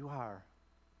 You are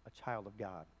a child of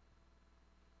God.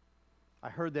 I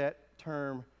heard that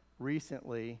term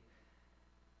recently,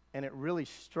 and it really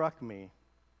struck me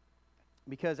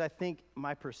because I think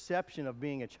my perception of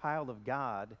being a child of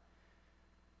God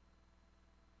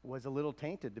was a little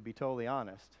tainted, to be totally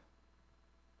honest.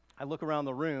 I look around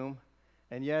the room,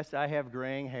 and yes, I have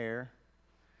graying hair,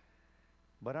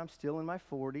 but I'm still in my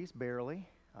 40s, barely.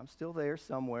 I'm still there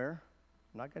somewhere.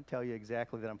 I'm not going to tell you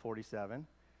exactly that I'm 47.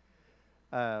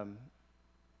 But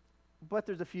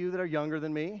there's a few that are younger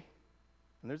than me,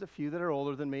 and there's a few that are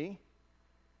older than me.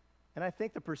 And I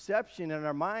think the perception in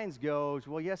our minds goes,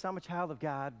 well, yes, I'm a child of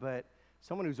God, but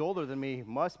someone who's older than me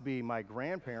must be my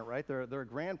grandparent, right? They're a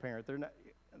grandparent.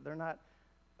 They're not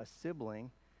a sibling.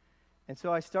 And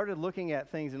so I started looking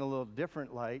at things in a little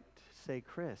different light. Say,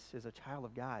 Chris is a child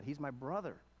of God. He's my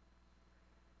brother.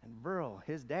 And Burl,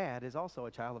 his dad, is also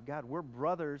a child of God. We're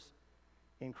brothers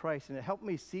in Christ. And it helped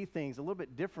me see things a little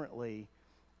bit differently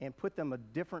and put them a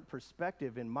different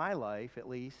perspective in my life, at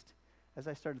least, as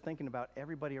I started thinking about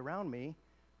everybody around me.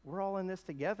 We're all in this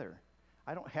together.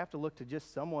 I don't have to look to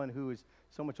just someone who is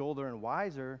so much older and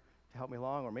wiser to help me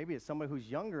along, or maybe it's someone who's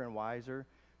younger and wiser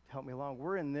to help me along.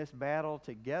 We're in this battle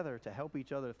together to help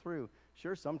each other through.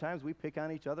 Sure, sometimes we pick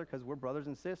on each other because we're brothers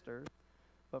and sisters,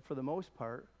 but for the most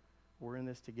part, we're in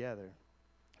this together.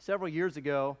 Several years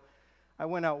ago, I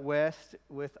went out west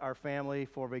with our family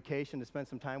for vacation to spend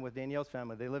some time with Danielle's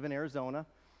family. They live in Arizona,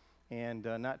 and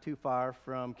not too far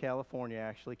from California,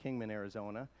 actually, Kingman,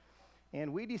 Arizona.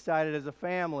 And we decided as a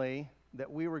family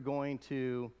that we were going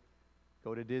to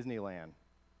go to Disneyland.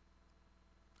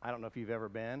 I don't know if you've ever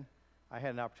been. I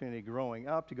had an opportunity growing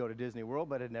up to go to Disney World,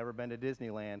 but had never been to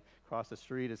Disneyland. Across the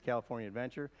street is California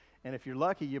Adventure. And if you're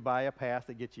lucky, you buy a pass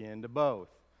that gets you into both.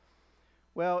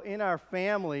 Well, in our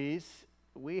families,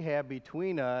 we have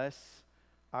between us,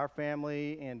 our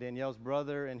family and Danielle's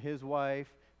brother and his wife,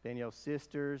 Danielle's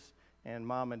sisters, and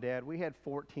mom and dad. We had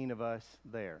 14 of us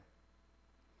there.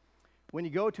 When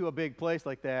you go to a big place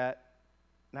like that,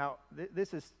 now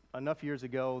this is enough years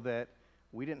ago that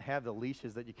we didn't have the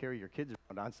leashes that you carry your kids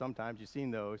around on. Sometimes you've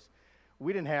seen those.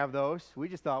 We didn't have those. We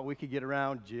just thought we could get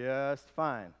around just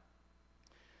fine.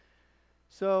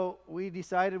 So we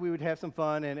decided we would have some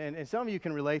fun, and some of you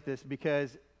can relate this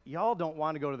because y'all don't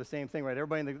want to go to the same thing, right?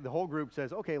 Everybody in the whole group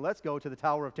says, okay, let's go to the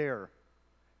Tower of Terror.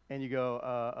 And you go,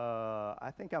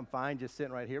 I think I'm fine just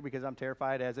sitting right here because I'm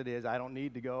terrified as it is. I don't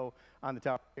need to go on the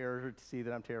Tower of Terror to see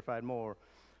that I'm terrified more.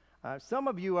 Some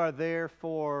of you are there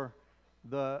for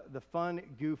the fun,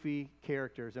 goofy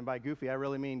characters. And by goofy, I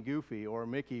really mean Goofy or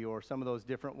Mickey or some of those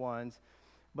different ones.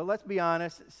 But let's be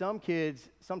honest, some kids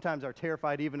sometimes are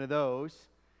terrified even of those.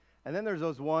 And then there's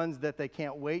those ones that they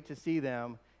can't wait to see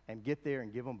them and get there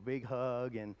and give them a big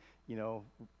hug and,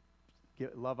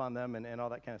 love on them and all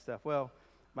that kind of stuff. Well,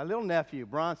 my little nephew,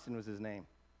 Bronson was his name.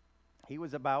 He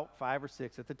was about 5 or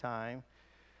 6 at the time,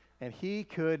 and he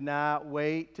could not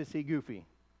wait to see Goofy.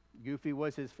 Goofy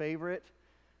was his favorite.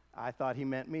 I thought he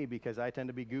meant me because I tend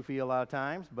to be goofy a lot of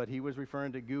times, but he was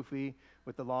referring to Goofy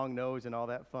with the long nose and all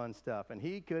that fun stuff, and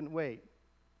he couldn't wait.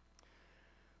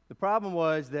 The problem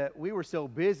was that we were so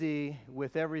busy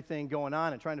with everything going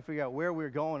on and trying to figure out where we were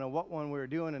going and what one we were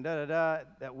doing and da-da-da,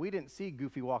 that we didn't see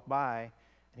Goofy walk by, and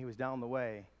he was down the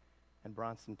way, and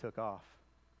Bronson took off.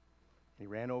 He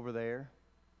ran over there.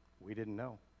 We didn't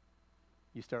know.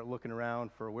 You start looking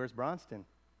around for, where's Bronston?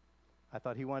 I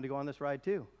thought he wanted to go on this ride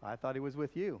too. I thought he was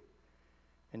with you.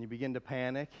 And you begin to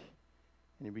panic,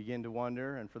 and you begin to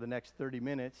wonder, and for the next 30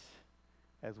 minutes,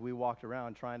 as we walked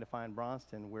around trying to find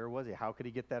Bronston, where was he? How could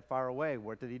he get that far away?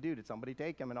 What did he do? Did somebody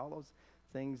take him? And all those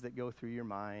things that go through your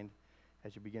mind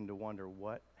as you begin to wonder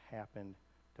what happened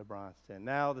to Bronston.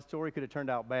 Now, the story could have turned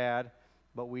out bad,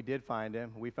 but we did find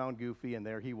him. We found Goofy, and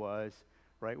there he was,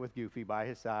 right with Goofy by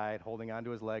his side, holding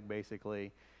onto his leg,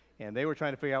 basically. And they were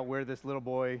trying to figure out where this little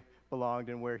boy belonged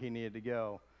and where he needed to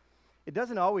go. It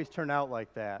doesn't always turn out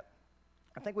like that.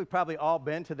 I think we've probably all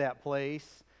been to that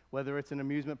place, whether it's an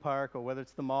amusement park or whether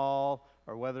it's the mall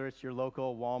or whether it's your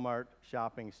local Walmart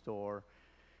shopping store.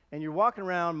 And you're walking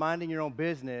around minding your own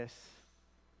business,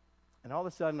 and all of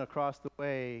a sudden across the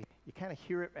way, you kind of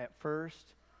hear it at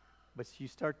first, but you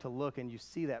start to look and you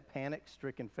see that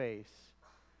panic-stricken face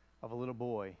of a little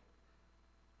boy,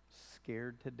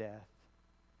 scared to death.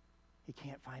 He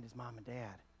can't find his mom and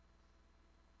dad.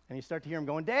 And you start to hear him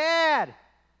going, Dad! And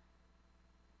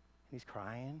he's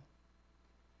crying.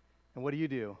 And what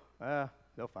do?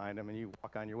 They'll find him, and you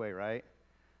walk on your way, right?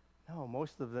 No,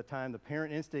 most of the time the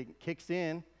parent instinct kicks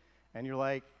in, and you're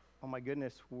like, oh my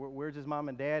goodness, where's his mom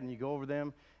and dad? And you go over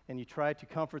them, and you try to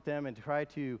comfort them and try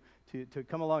to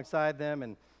come alongside them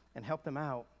and help them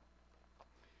out.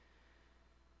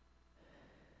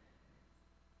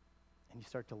 And you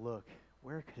start to look,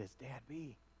 where could his dad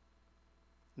be?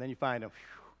 And then you find him.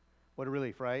 Whew, what a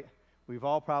relief, right? We've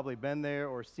all probably been there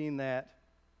or seen that.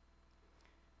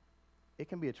 It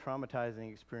can be a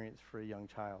traumatizing experience for a young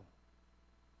child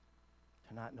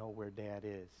to not know where dad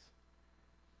is.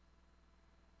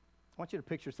 I want you to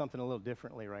picture something a little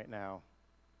differently right now.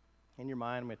 In your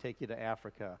mind, I'm going to take you to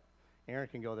Africa. Aaron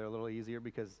can go there a little easier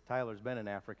because Tyler's been in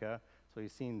Africa, so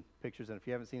he's seen pictures, and if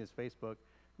you haven't seen his Facebook,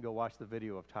 go watch the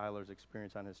video of Tyler's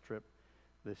experience on his trip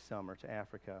this summer to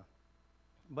Africa.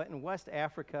 But in West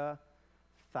Africa,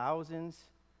 thousands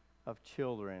of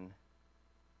children,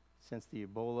 since the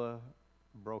Ebola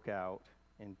broke out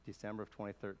in December of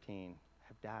 2013,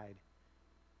 have died.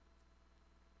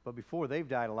 But before they've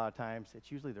died, a lot of times,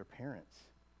 it's usually their parents.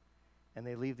 And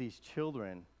they leave these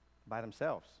children by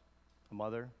themselves, a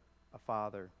mother, a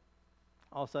father.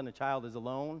 All of a sudden, a child is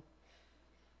alone.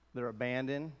 They're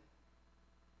abandoned.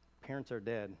 Parents are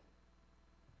dead.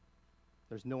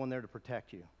 There's no one there to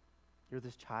protect you. You're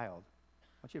this child.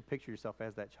 I want you to picture yourself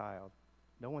as that child.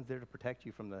 No one's there to protect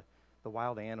you from the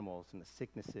wild animals and the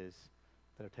sicknesses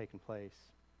that are taking place.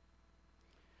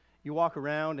 You walk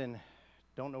around and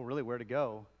don't know really where to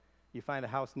go. You find a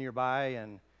house nearby,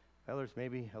 and well, there's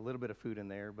maybe a little bit of food in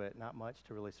there, but not much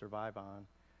to really survive on.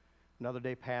 Another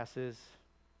day passes,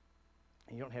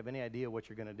 and you don't have any idea what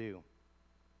you're going to do.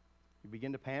 You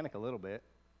begin to panic a little bit.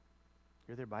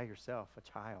 You're there by yourself, a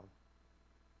child.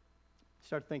 You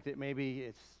start to think that maybe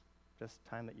it's just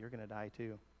time that you're going to die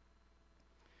too.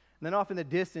 And then off in the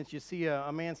distance, you see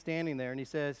a man standing there, and he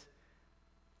says,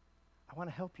 I want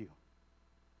to help you.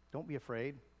 Don't be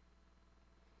afraid.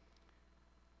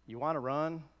 You want to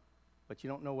run, but you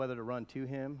don't know whether to run to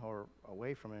him or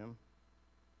away from him.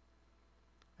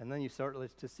 And then you start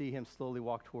to see him slowly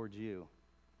walk towards you.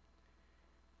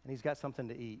 And he's got something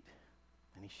to eat.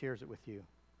 and he shares it with you.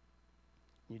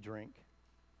 You drink.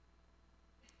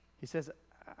 He says,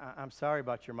 I'm sorry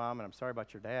about your mom and I'm sorry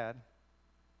about your dad.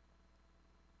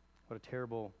 What a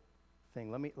terrible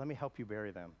thing. Let me help you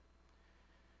bury them.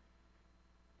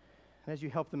 And as you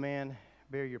help the man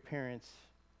bury your parents,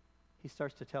 he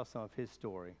starts to tell some of his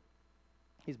story.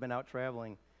 He's been out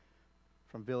traveling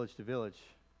from village to village,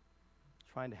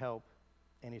 trying to help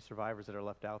any survivors that are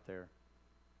left out there.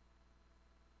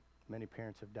 Many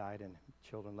parents have died and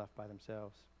children left by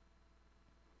themselves.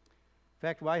 In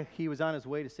fact, while he was on his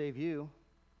way to save you,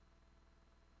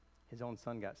 his own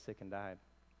son got sick and died.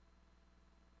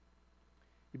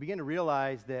 You begin to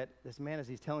realize that this man, as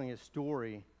he's telling his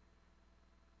story,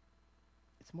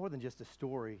 it's more than just a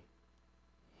story.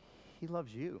 He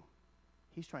loves you.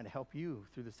 He's trying to help you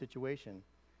through the situation.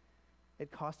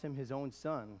 It cost him his own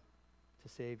son to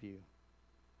save you.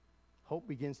 Hope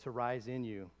begins to rise in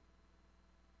you.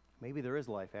 Maybe there is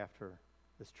life after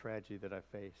this tragedy that I've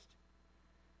faced.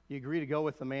 You agree to go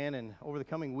with the man, and over the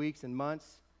coming weeks and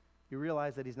months, you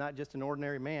realize that he's not just an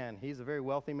ordinary man. He's a very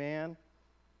wealthy man.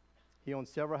 He owns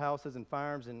several houses and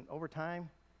farms, and over time,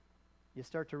 you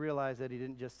start to realize that he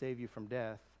didn't just save you from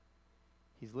death.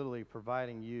 He's literally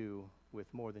providing you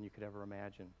with more than you could ever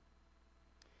imagine.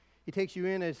 He takes you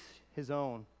in as his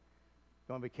own.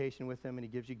 Go on vacation with him, and he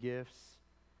gives you gifts,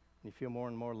 and you feel more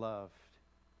and more loved.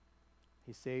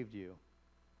 He saved you.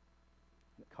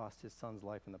 It cost his son's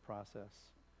life in the process.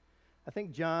 I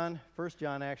think 1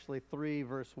 John actually 3,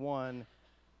 verse 1,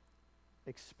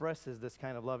 expresses this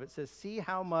kind of love. It says, "See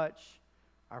how much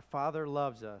our Father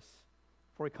loves us,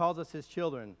 for he calls us his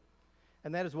children.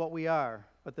 And that is what we are.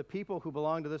 But the people who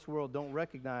belong to this world don't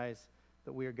recognize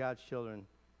that we are God's children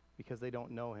because they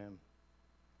don't know him."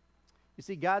 You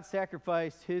see, God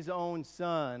sacrificed his own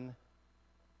son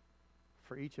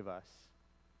for each of us,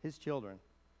 his children.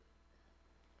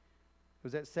 It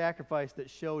was that sacrifice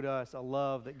that showed us a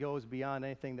love that goes beyond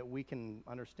anything that we can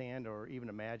understand or even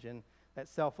imagine, that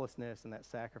selflessness and that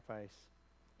sacrifice.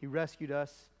 He rescued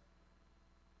us,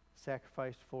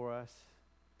 sacrificed for us,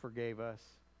 forgave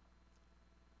us.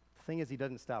 The thing is, he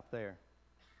doesn't stop there.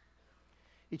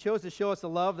 He chose to show us a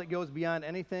love that goes beyond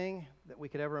anything that we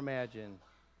could ever imagine.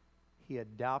 He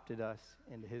adopted us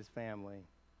into his family.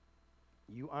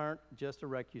 You aren't just a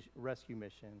rescue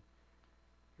mission.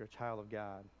 You're a child of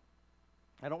God.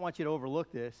 I don't want you to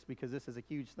overlook this because this is a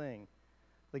huge thing.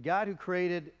 The God who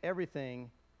created everything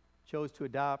chose to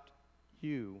adopt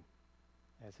you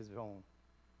as his own.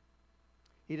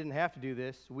 He didn't have to do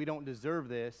this. We don't deserve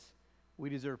this. We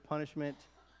deserve punishment,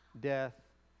 death,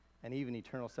 and even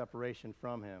eternal separation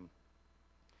from him.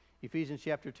 Ephesians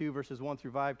chapter 2, verses 1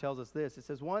 through 5 tells us this. It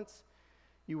says, "Once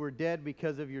you were dead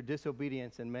because of your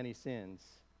disobedience and many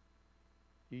sins.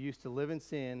 You used to live in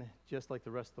sin just like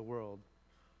the rest of the world,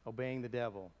 obeying the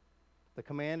devil, the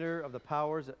commander of the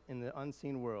powers in the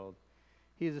unseen world.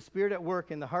 He is a spirit at work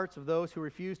in the hearts of those who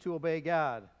refuse to obey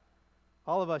God.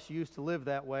 All of us used to live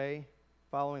that way,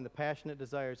 following the passionate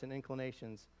desires and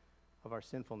inclinations of our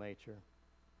sinful nature.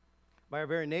 By our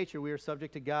very nature, we are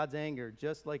subject to God's anger,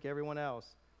 just like everyone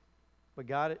else. But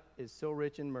God is so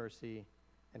rich in mercy,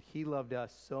 and he loved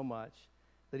us so much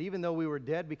that even though we were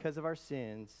dead because of our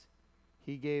sins,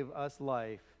 he gave us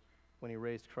life when he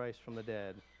raised Christ from the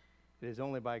dead. It is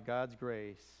only by God's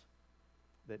grace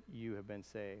that you have been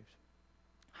saved."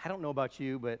 I don't know about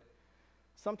you, but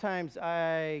sometimes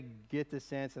I get the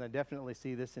sense, and I definitely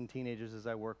see this in teenagers as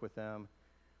I work with them,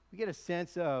 we get a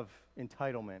sense of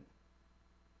entitlement.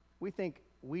 We think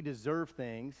we deserve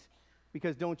things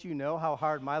because don't you know how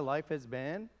hard my life has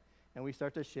been? And we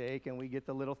start to shake and we get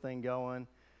the little thing going.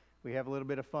 We have a little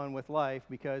bit of fun with life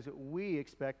because we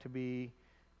expect to be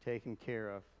taken care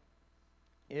of.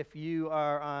 If you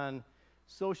are on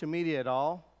social media at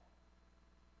all,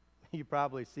 you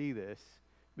probably see this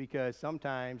because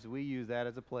sometimes we use that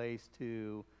as a place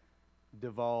to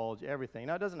divulge everything.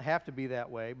 Now, it doesn't have to be that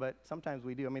way, but sometimes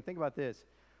we do. I mean, think about this.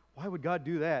 Why would God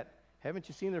do that? Haven't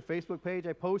you seen their Facebook page?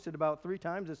 I posted about 3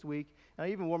 times this week, and I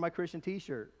even wore my Christian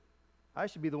t-shirt. I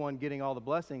should be the one getting all the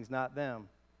blessings, not them.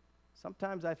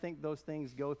 Sometimes I think those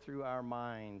things go through our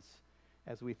minds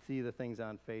as we see the things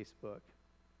on Facebook.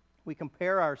 We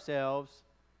compare ourselves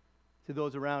to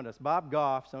those around us. Bob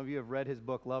Goff, some of you have read his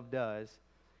book, Love Does.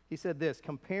 He said this,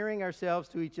 "Comparing ourselves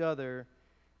to each other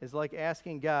is like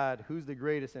asking God who's the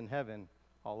greatest in heaven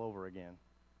all over again."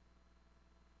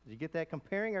 Did you get that?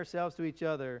 Comparing ourselves to each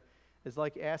other is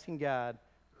like asking God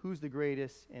who's the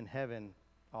greatest in heaven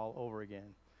all over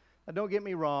again. Now, don't get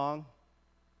me wrong.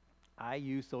 I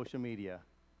use social media.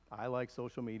 I like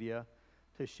social media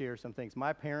to share some things.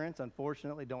 My parents,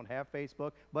 unfortunately, don't have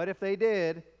Facebook, but if they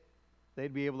did,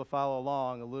 they'd be able to follow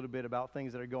along a little bit about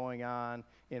things that are going on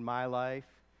in my life,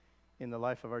 in the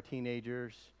life of our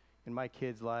teenagers, in my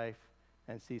kids' life,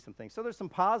 and see some things. So there's some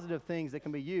positive things that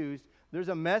can be used. There's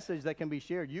a message that can be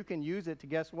shared. You can use it to,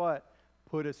 guess what?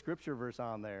 Put a scripture verse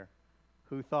on there.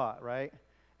 Who thought, right?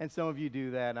 And some of you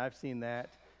do that, and I've seen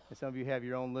that. And some of you have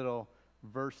your own little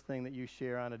verse thing that you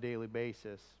share on a daily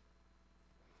basis.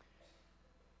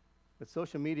 But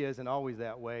social media isn't always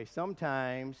that way.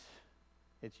 Sometimes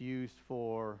it's used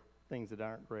for things that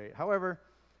aren't great. However,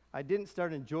 I didn't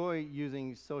start enjoy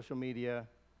using social media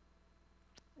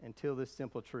until this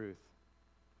simple truth.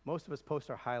 Most of us post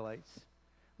our highlights.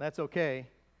 That's okay.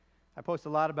 I post a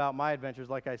lot about my adventures,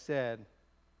 like I said.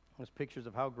 There's pictures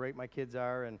of how great my kids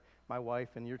are and my wife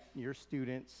and your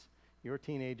students, your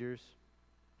teenagers.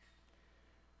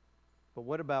 But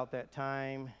what about that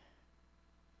time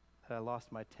that I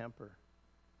lost my temper?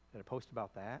 Did I post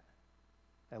about that?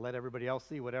 I let everybody else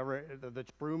see whatever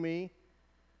that's true me.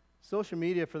 Social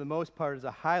media, for the most part, is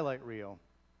a highlight reel.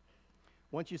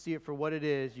 Once you see it for what it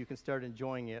is, you can start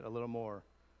enjoying it a little more.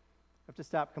 We have to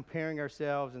stop comparing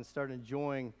ourselves and start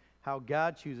enjoying how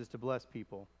God chooses to bless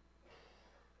people.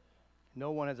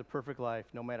 No one has a perfect life,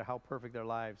 no matter how perfect their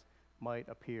lives might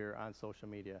appear on social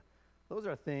media. Those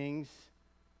are things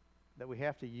that we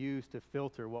have to use to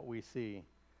filter what we see.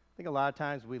 I think a lot of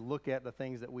times we look at the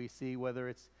things that we see, whether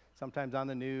it's sometimes on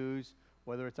the news,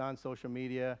 whether it's on social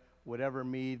media, whatever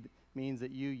means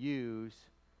that you use,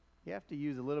 you have to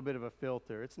use a little bit of a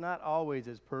filter. It's not always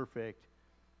as perfect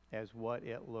as what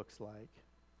it looks like.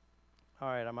 All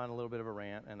right, I'm on a little bit of a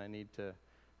rant, and I need to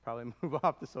probably move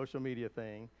off the social media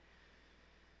thing.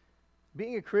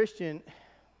 Being a Christian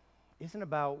isn't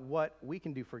about what we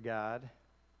can do for God.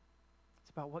 It's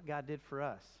about what God did for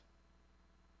us.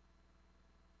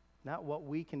 Not what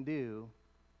we can do,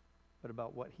 but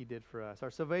about what he did for us.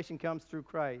 Our salvation comes through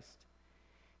Christ.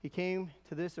 He came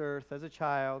to this earth as a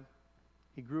child.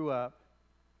 He grew up,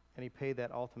 and he paid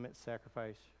that ultimate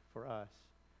sacrifice for us,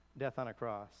 death on a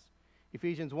cross.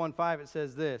 Ephesians 1:5, it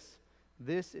says this,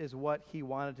 "This is what he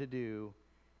wanted to do,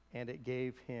 and it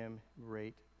gave him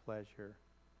great pleasure."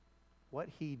 What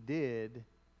he did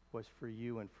was for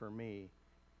you and for me.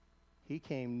 He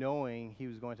came knowing he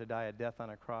was going to die a death on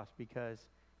a cross because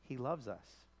he loves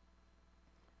us.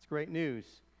 It's great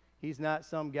news. He's not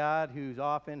some God who's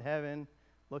off in heaven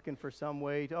looking for some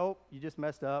way to, oh, you just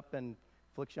messed up, and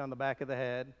flicks you on the back of the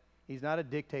head. He's not a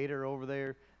dictator over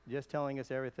there just telling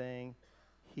us everything.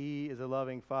 He is a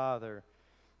loving Father.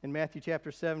 In Matthew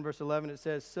chapter 7, verse 11, it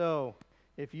says, "So,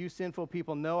 if you sinful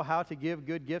people know how to give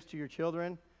good gifts to your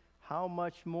children, how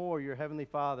much more your heavenly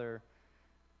Father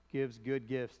gives good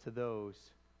gifts to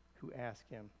those who ask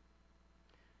him."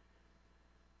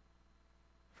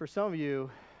 For some of you,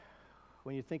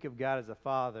 when you think of God as a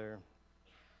father,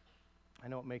 I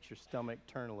know it makes your stomach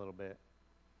turn a little bit.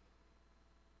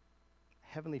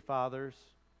 Heavenly fathers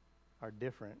are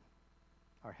different.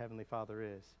 Our Heavenly Father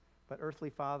is. But earthly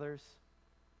fathers,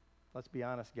 let's be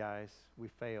honest, guys, we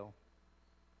fail.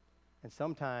 And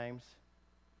sometimes,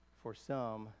 for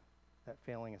some, that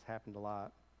failing has happened a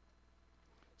lot.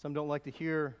 Some don't like to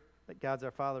hear that God's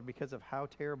our Father because of how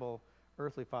terrible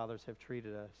earthly fathers have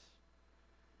treated us.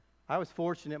 I was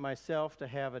fortunate myself to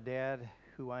have a dad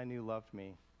who I knew loved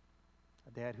me,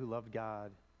 a dad who loved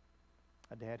God,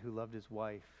 a dad who loved his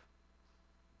wife,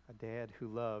 a dad who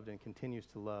loved and continues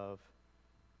to love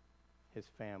his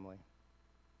family.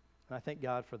 And I thank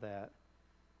God for that.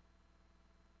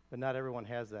 But not everyone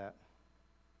has that.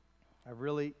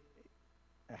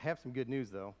 I have some good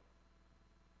news, though,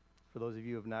 for those of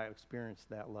you who have not experienced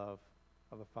that love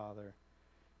of a father.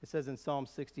 It says in Psalm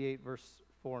 68, verse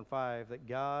 4 and 5, that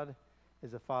God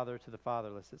is a father to the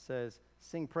fatherless. It says,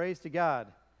 "Sing praise to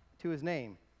God, to his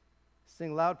name.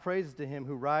 Sing loud praises to him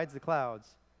who rides the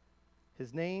clouds.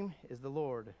 His name is the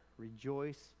Lord.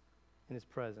 Rejoice in his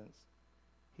presence.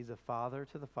 He's a father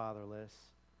to the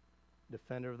fatherless,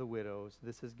 defender of the widows.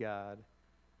 This is God,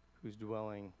 whose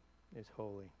dwelling is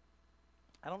holy."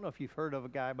 I don't know if you've heard of a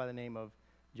guy by the name of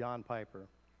John Piper,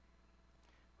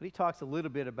 but he talks a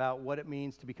little bit about what it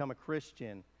means to become a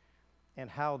Christian and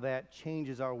how that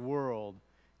changes our world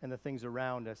and the things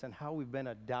around us and how we've been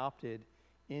adopted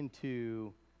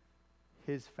into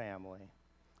his family.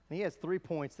 And he has 3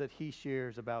 points that he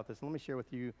shares about this. And let me share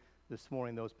with you this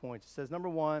morning those points. It says, number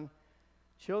 1,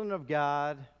 children of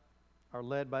God are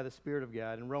led by the Spirit of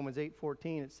God. In Romans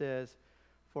 8:14, it says,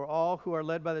 "For all who are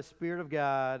led by the Spirit of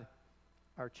God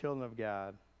are children of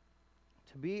God."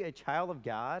 To be a child of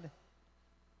God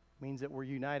means that we're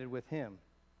united with him.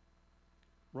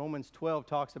 Romans 12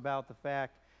 talks about the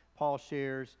fact, Paul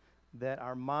shares, that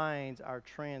our minds are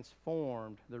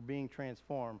transformed. They're being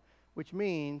transformed, which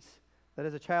means that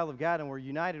as a child of God and we're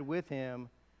united with Him,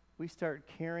 we start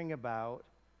caring about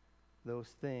those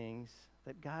things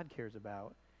that God cares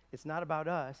about. It's not about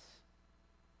us,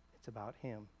 it's about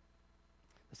Him.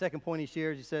 The second point he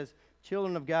shares, he says,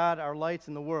 children of God are lights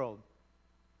in the world.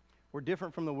 We're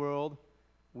different from the world.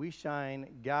 We shine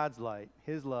God's light,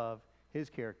 His love, His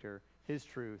character, His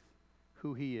truth,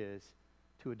 who He is,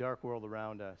 to a dark world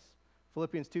around us.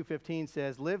 Philippians 2:15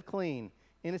 says, live clean,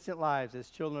 innocent lives as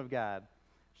children of God,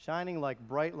 shining like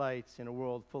bright lights in a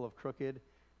world full of crooked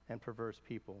and perverse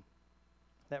people.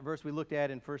 That verse we looked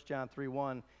at in 1 John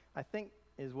 3:1, I think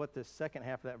is what the second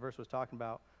half of that verse was talking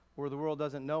about, where the world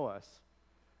doesn't know us.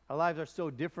 Our lives are so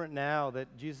different now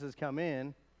that Jesus has come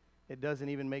in, it doesn't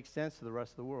even make sense to the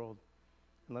rest of the world.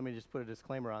 And let me just put a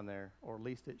disclaimer on there, or at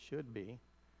least it should be.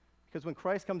 Because when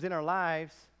Christ comes in our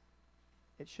lives,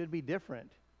 it should be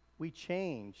different. We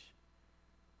change.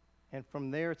 And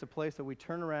from there, it's a place that we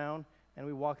turn around and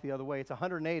we walk the other way. It's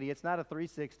 180. It's not a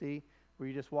 360 where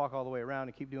you just walk all the way around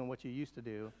and keep doing what you used to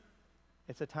do.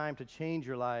 It's a time to change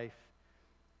your life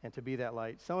and to be that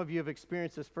light. Some of you have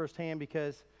experienced this firsthand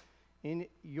because in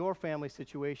your family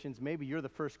situations, maybe you're the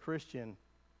first Christian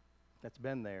that's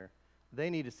been there. They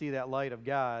need to see that light of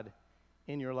God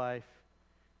in your life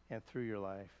and through your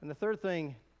life. And the third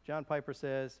thing, John Piper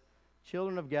says,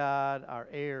 children of God are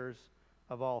heirs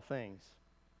of all things.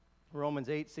 Romans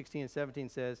 8:16 and 17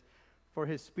 says, for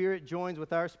His Spirit joins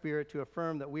with our spirit to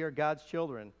affirm that we are God's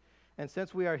children. And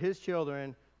since we are His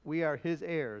children, we are His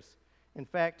heirs. In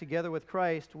fact, together with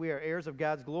Christ, we are heirs of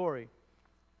God's glory.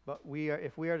 But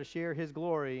if we are to share His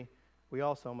glory, we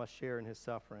also must share in His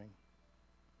suffering.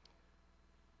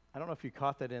 I don't know if you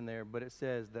caught that in there, but it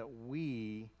says that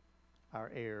we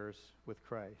are heirs with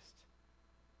Christ.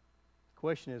 The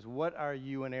question is, what are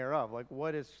you an heir of? Like,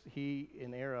 what is He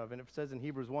an heir of? And it says in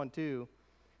Hebrews 1:2,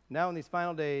 now in these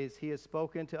final days, He has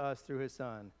spoken to us through His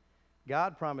Son.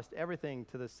 God promised everything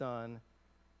to the Son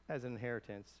as an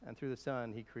inheritance, and through the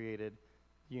Son, He created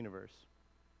the universe.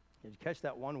 Did you catch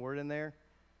that one word in there?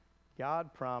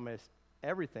 God promised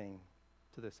everything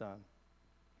to the Son.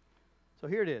 So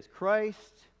here it is.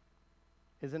 Christ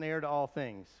is an heir to all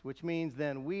things, which means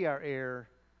then we are heir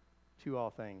to all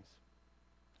things.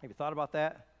 Have you thought about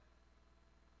that?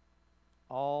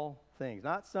 All things,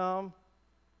 not some.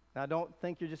 Now, don't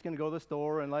think you're just going to go to the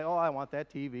store and like, oh, I want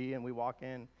that TV, and we walk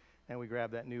in and we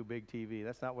grab that new big TV.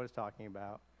 That's not what it's talking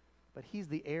about. But He's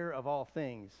the heir of all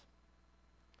things.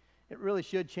 It really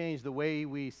should change the way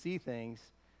we see things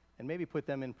and maybe put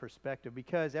them in perspective,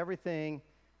 because everything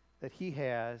that He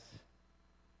has,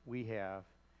 we have.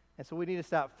 And so we need to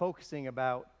stop focusing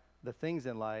about the things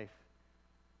in life,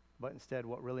 but instead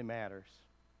what really matters.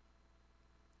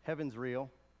 Heaven's real.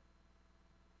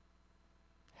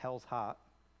 Hell's hot.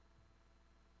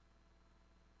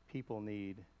 People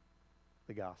need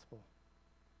the gospel.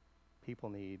 People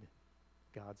need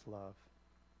God's love.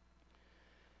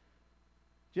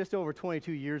 Just over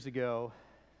 22 years ago,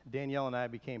 Danielle and I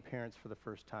became parents for the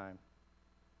first time.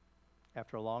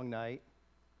 After a long night,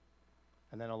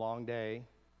 and then a long day,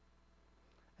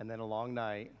 and then a long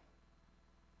night,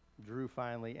 Drew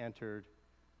finally entered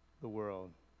the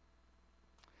world.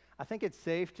 I think it's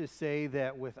safe to say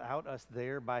that without us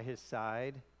there by his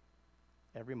side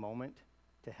every moment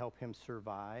to help him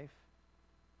survive,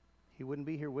 he wouldn't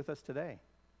be here with us today.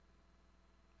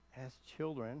 As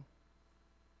children,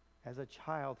 as a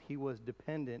child, he was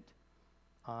dependent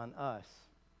on us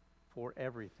for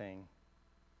everything.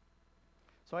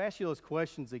 So I ask you those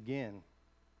questions again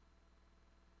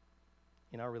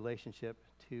in our relationship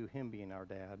to him being our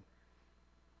dad.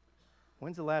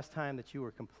 When's the last time that you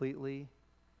were completely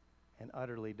and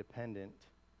utterly dependent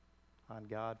on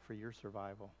God for your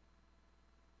survival?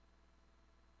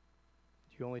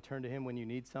 Do you only turn to him when you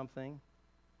need something?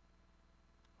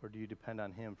 Or do you depend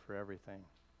on him for everything?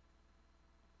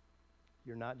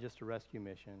 You're not just a rescue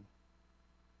mission.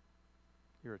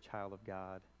 You're a child of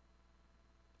God.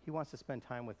 He wants to spend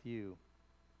time with you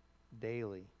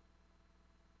daily,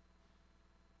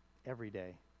 every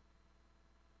day.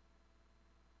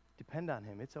 Depend on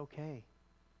him. It's okay.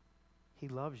 He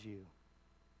loves you.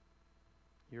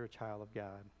 You're a child of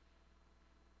God.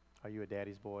 Are you a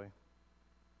daddy's boy?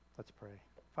 Let's pray.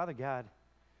 Father God,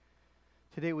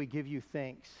 today we give you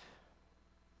thanks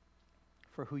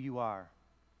for who you are.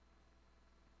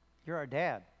 You're our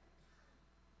dad.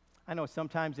 I know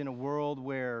sometimes in a world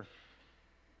where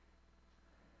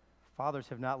fathers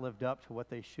have not lived up to what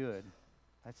they should,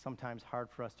 that's sometimes hard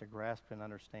for us to grasp and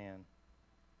understand.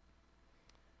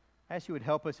 I ask you would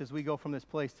help us as we go from this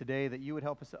place today, that you would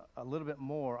help us a little bit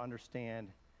more understand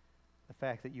the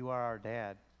fact that you are our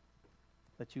dad,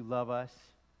 that you love us.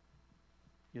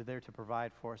 You're there to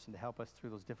provide for us and to help us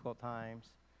through those difficult times,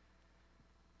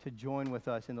 to join with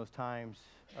us in those times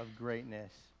of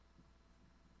greatness,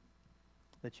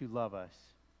 that you love us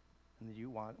and that you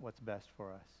want what's best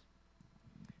for us.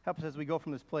 Help us as we go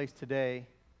from this place today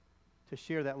to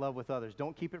share that love with others.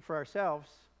 Don't keep it for ourselves,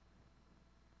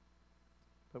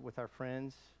 but with our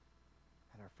friends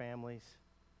and our families,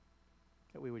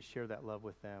 that we would share that love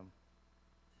with them.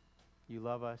 You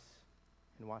love us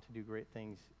and want to do great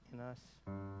things in us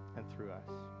and through us.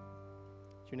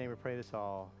 In your name we pray this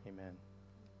all. Amen.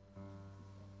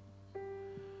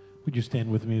 Would you stand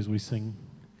with me as we sing?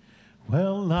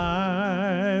 Well,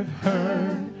 I've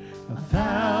heard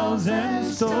 1,000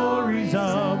 stories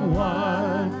of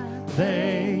what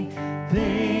they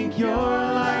think you're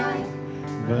like,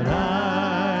 but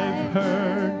I've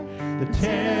heard the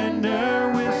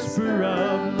tender whisper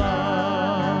of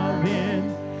love in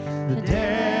the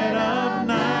dead of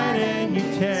night, and you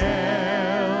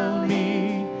tell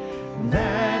me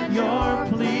that you're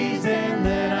pleased and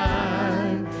that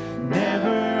I'm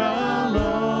never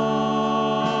alone.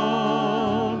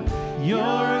 You're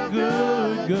a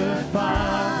good, good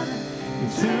Father.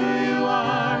 It's who you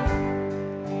are.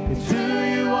 It's who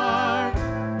you are.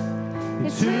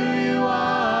 It's who you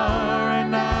are,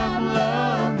 and I'm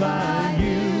loved by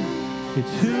you.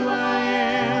 It's who I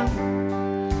am.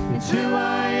 It's who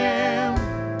I am.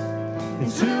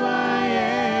 It's who I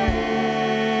am.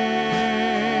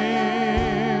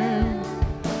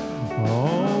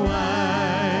 Oh,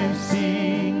 I've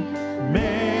seen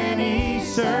many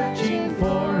searching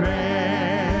for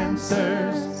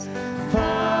answers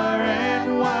far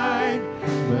and wide,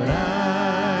 but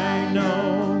I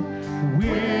know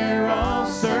we're all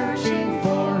searching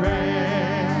for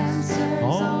answers.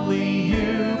 Only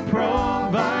you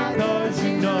provide, 'cause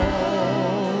you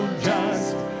know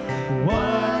just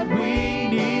what we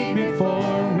need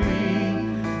before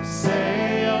we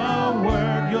say a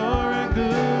word. You're a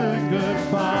good, good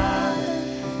Father.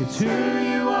 It's who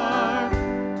you are.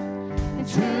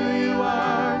 It's who you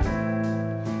are.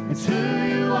 It's who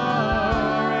you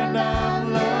are, and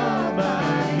I'm loved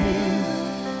by you.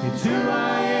 It's who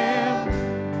I am.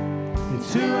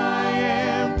 It's who I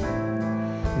am.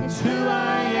 It's who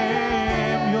I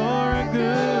am. You're a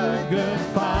good, good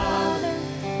Father.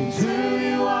 It's who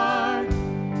you are.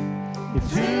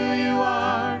 It's who you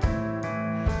are.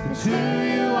 It's who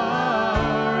you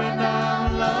are, and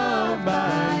I'm loved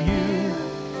by you.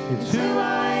 It's who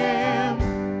I am.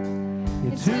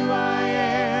 It's who I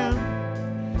am.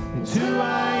 It's who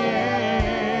I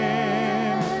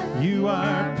am. You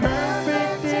are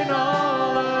perfect in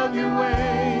all of your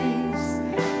ways.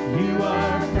 You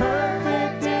are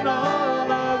perfect in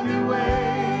all of your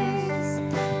ways.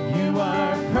 You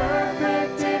are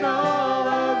perfect in all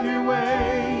of your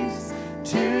ways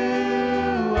to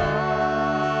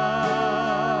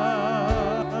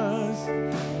us.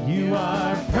 You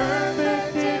are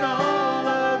perfect in all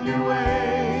of your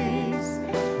ways.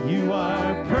 You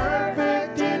are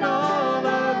perfect in all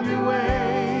of your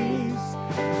ways.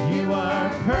 You are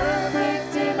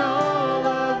perfect in all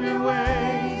of your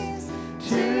ways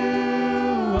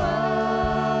to us.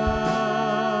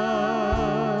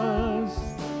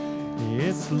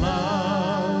 It's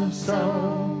love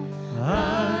so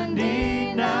undeniable.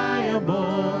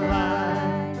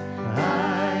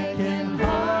 I can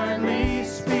hardly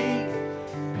speak.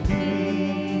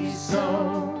 Peace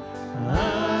so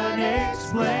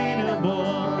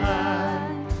unexplainable.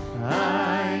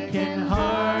 I can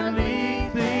hardly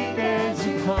think as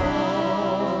you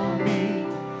call me.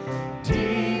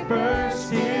 Deeper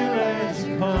still as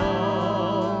you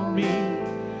call me.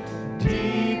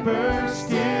 Deeper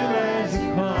still as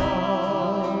you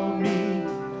call me.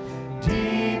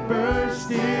 Deeper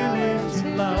still into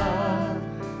love.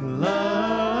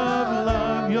 Love,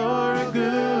 love, you're a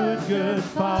good, good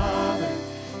Father.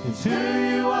 It's who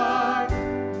you are.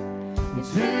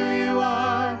 It's who you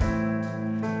are.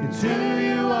 It's who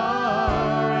you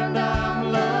are, and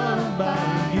I'm loved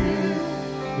by you.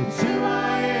 It's who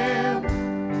I am.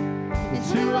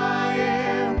 It's who I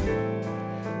am.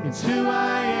 It's who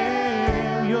I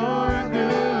am. You're a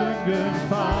good, good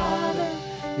Father.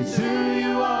 It's who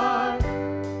you are.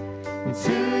 It's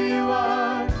who you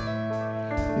are.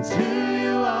 It's who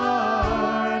you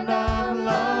are, and I'm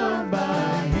loved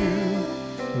by you.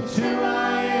 It's who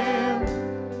I am.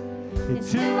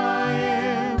 It's who I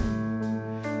am.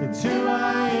 It's who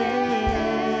I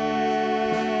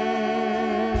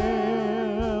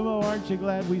am. Oh, aren't you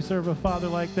glad we serve a Father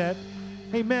like that?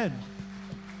 Amen.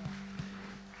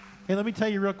 Hey, let me tell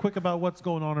you real quick about what's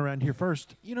going on around here.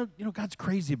 First, you know, God's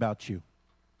crazy about you.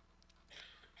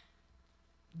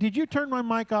 Did you turn my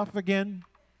mic off again?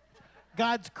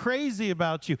 God's crazy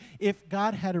about you. If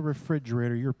God had a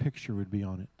refrigerator, your picture would be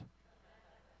on it.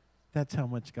 That's how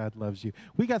much God loves you.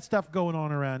 We got stuff going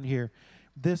on around here.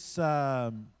 This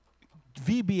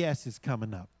VBS is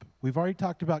coming up. We've already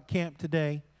talked about camp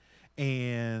today,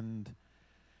 and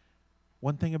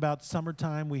one thing about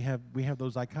summertime, we have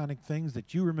those iconic things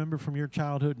that you remember from your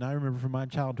childhood and I remember from my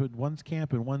childhood. One's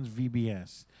camp and one's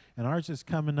VBS. And ours is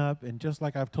coming up, and just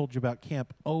like I've told you about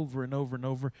camp over and over and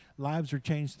over, lives are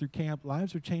changed through camp.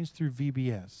 Lives are changed through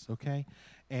VBS, okay?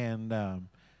 And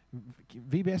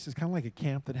VBS is kind of like a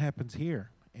camp that happens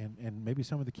here. And maybe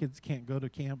some of the kids can't go to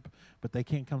camp, but they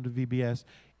can't come to VBS.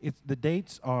 The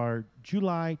dates are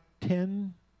July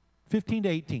 15 to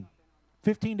 18.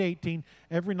 15 to 18,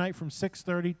 every night from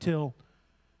 6:30 till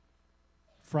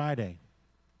Friday.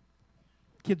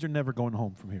 Kids are never going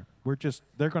home from here.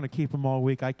 They're going to keep them all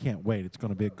week. I can't wait. It's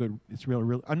going to be it's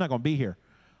really, I'm not going to be here.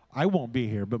 I won't be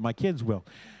here, but my kids will.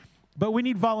 But we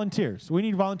need volunteers.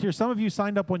 Some of you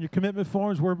signed up on your commitment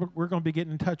forms. We're going to be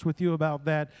getting in touch with you about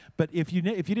that. But if you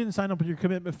didn't sign up on your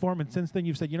commitment form and since then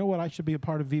you've said, you know what, I should be a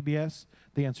part of VBS,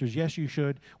 the answer is yes, you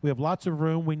should. We have lots of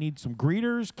room. We need some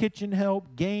greeters, kitchen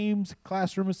help, games,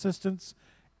 classroom assistants,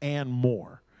 and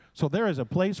more. So there is a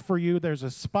place for you. There's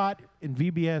a spot in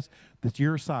VBS that's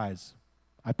your size,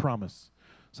 I promise.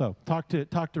 So talk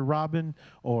to Robin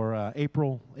or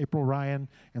April Ryan,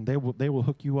 and they will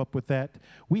hook you up with that.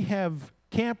 We have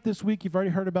camp this week. You've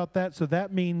already heard about that. So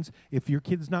that means if your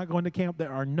kid's not going to camp,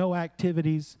 there are no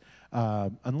activities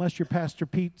unless you're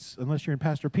in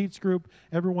Pastor Pete's group.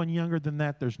 Everyone younger than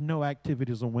that, there's no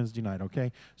activities on Wednesday night.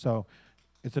 Okay, so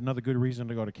it's another good reason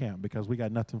to go to camp because we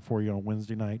got nothing for you on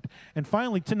Wednesday night. And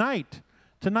finally, tonight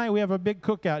we have a big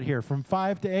cookout here from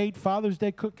 5 to 8, Father's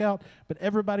Day cookout, but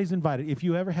everybody's invited. If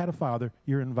you ever had a father,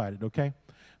 you're invited, okay?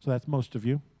 So that's most of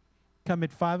you. Come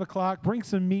at 5 o'clock. Bring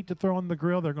some meat to throw on the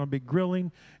grill. They're going to be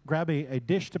grilling. Grab a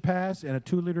dish to pass and a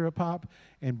 2-liter of pop,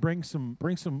 and bring some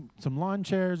lawn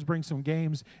chairs, bring some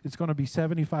games. It's going to be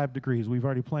 75 degrees. We've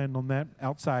already planned on that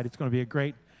outside. It's going to be a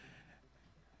great.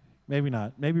 Maybe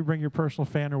not. Maybe bring your personal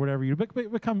fan or whatever you.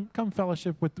 But come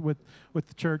fellowship with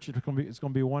the church. It's going to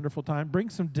be a wonderful time. Bring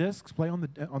some discs. Play on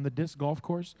the disc golf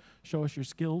course. Show us your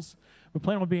skills. We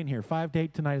plan on being here 5 to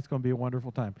 8 tonight. It's going to be a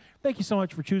wonderful time. Thank you so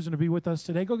much for choosing to be with us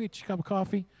today. Go get your cup of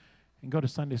coffee and go to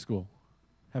Sunday school.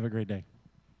 Have a great day.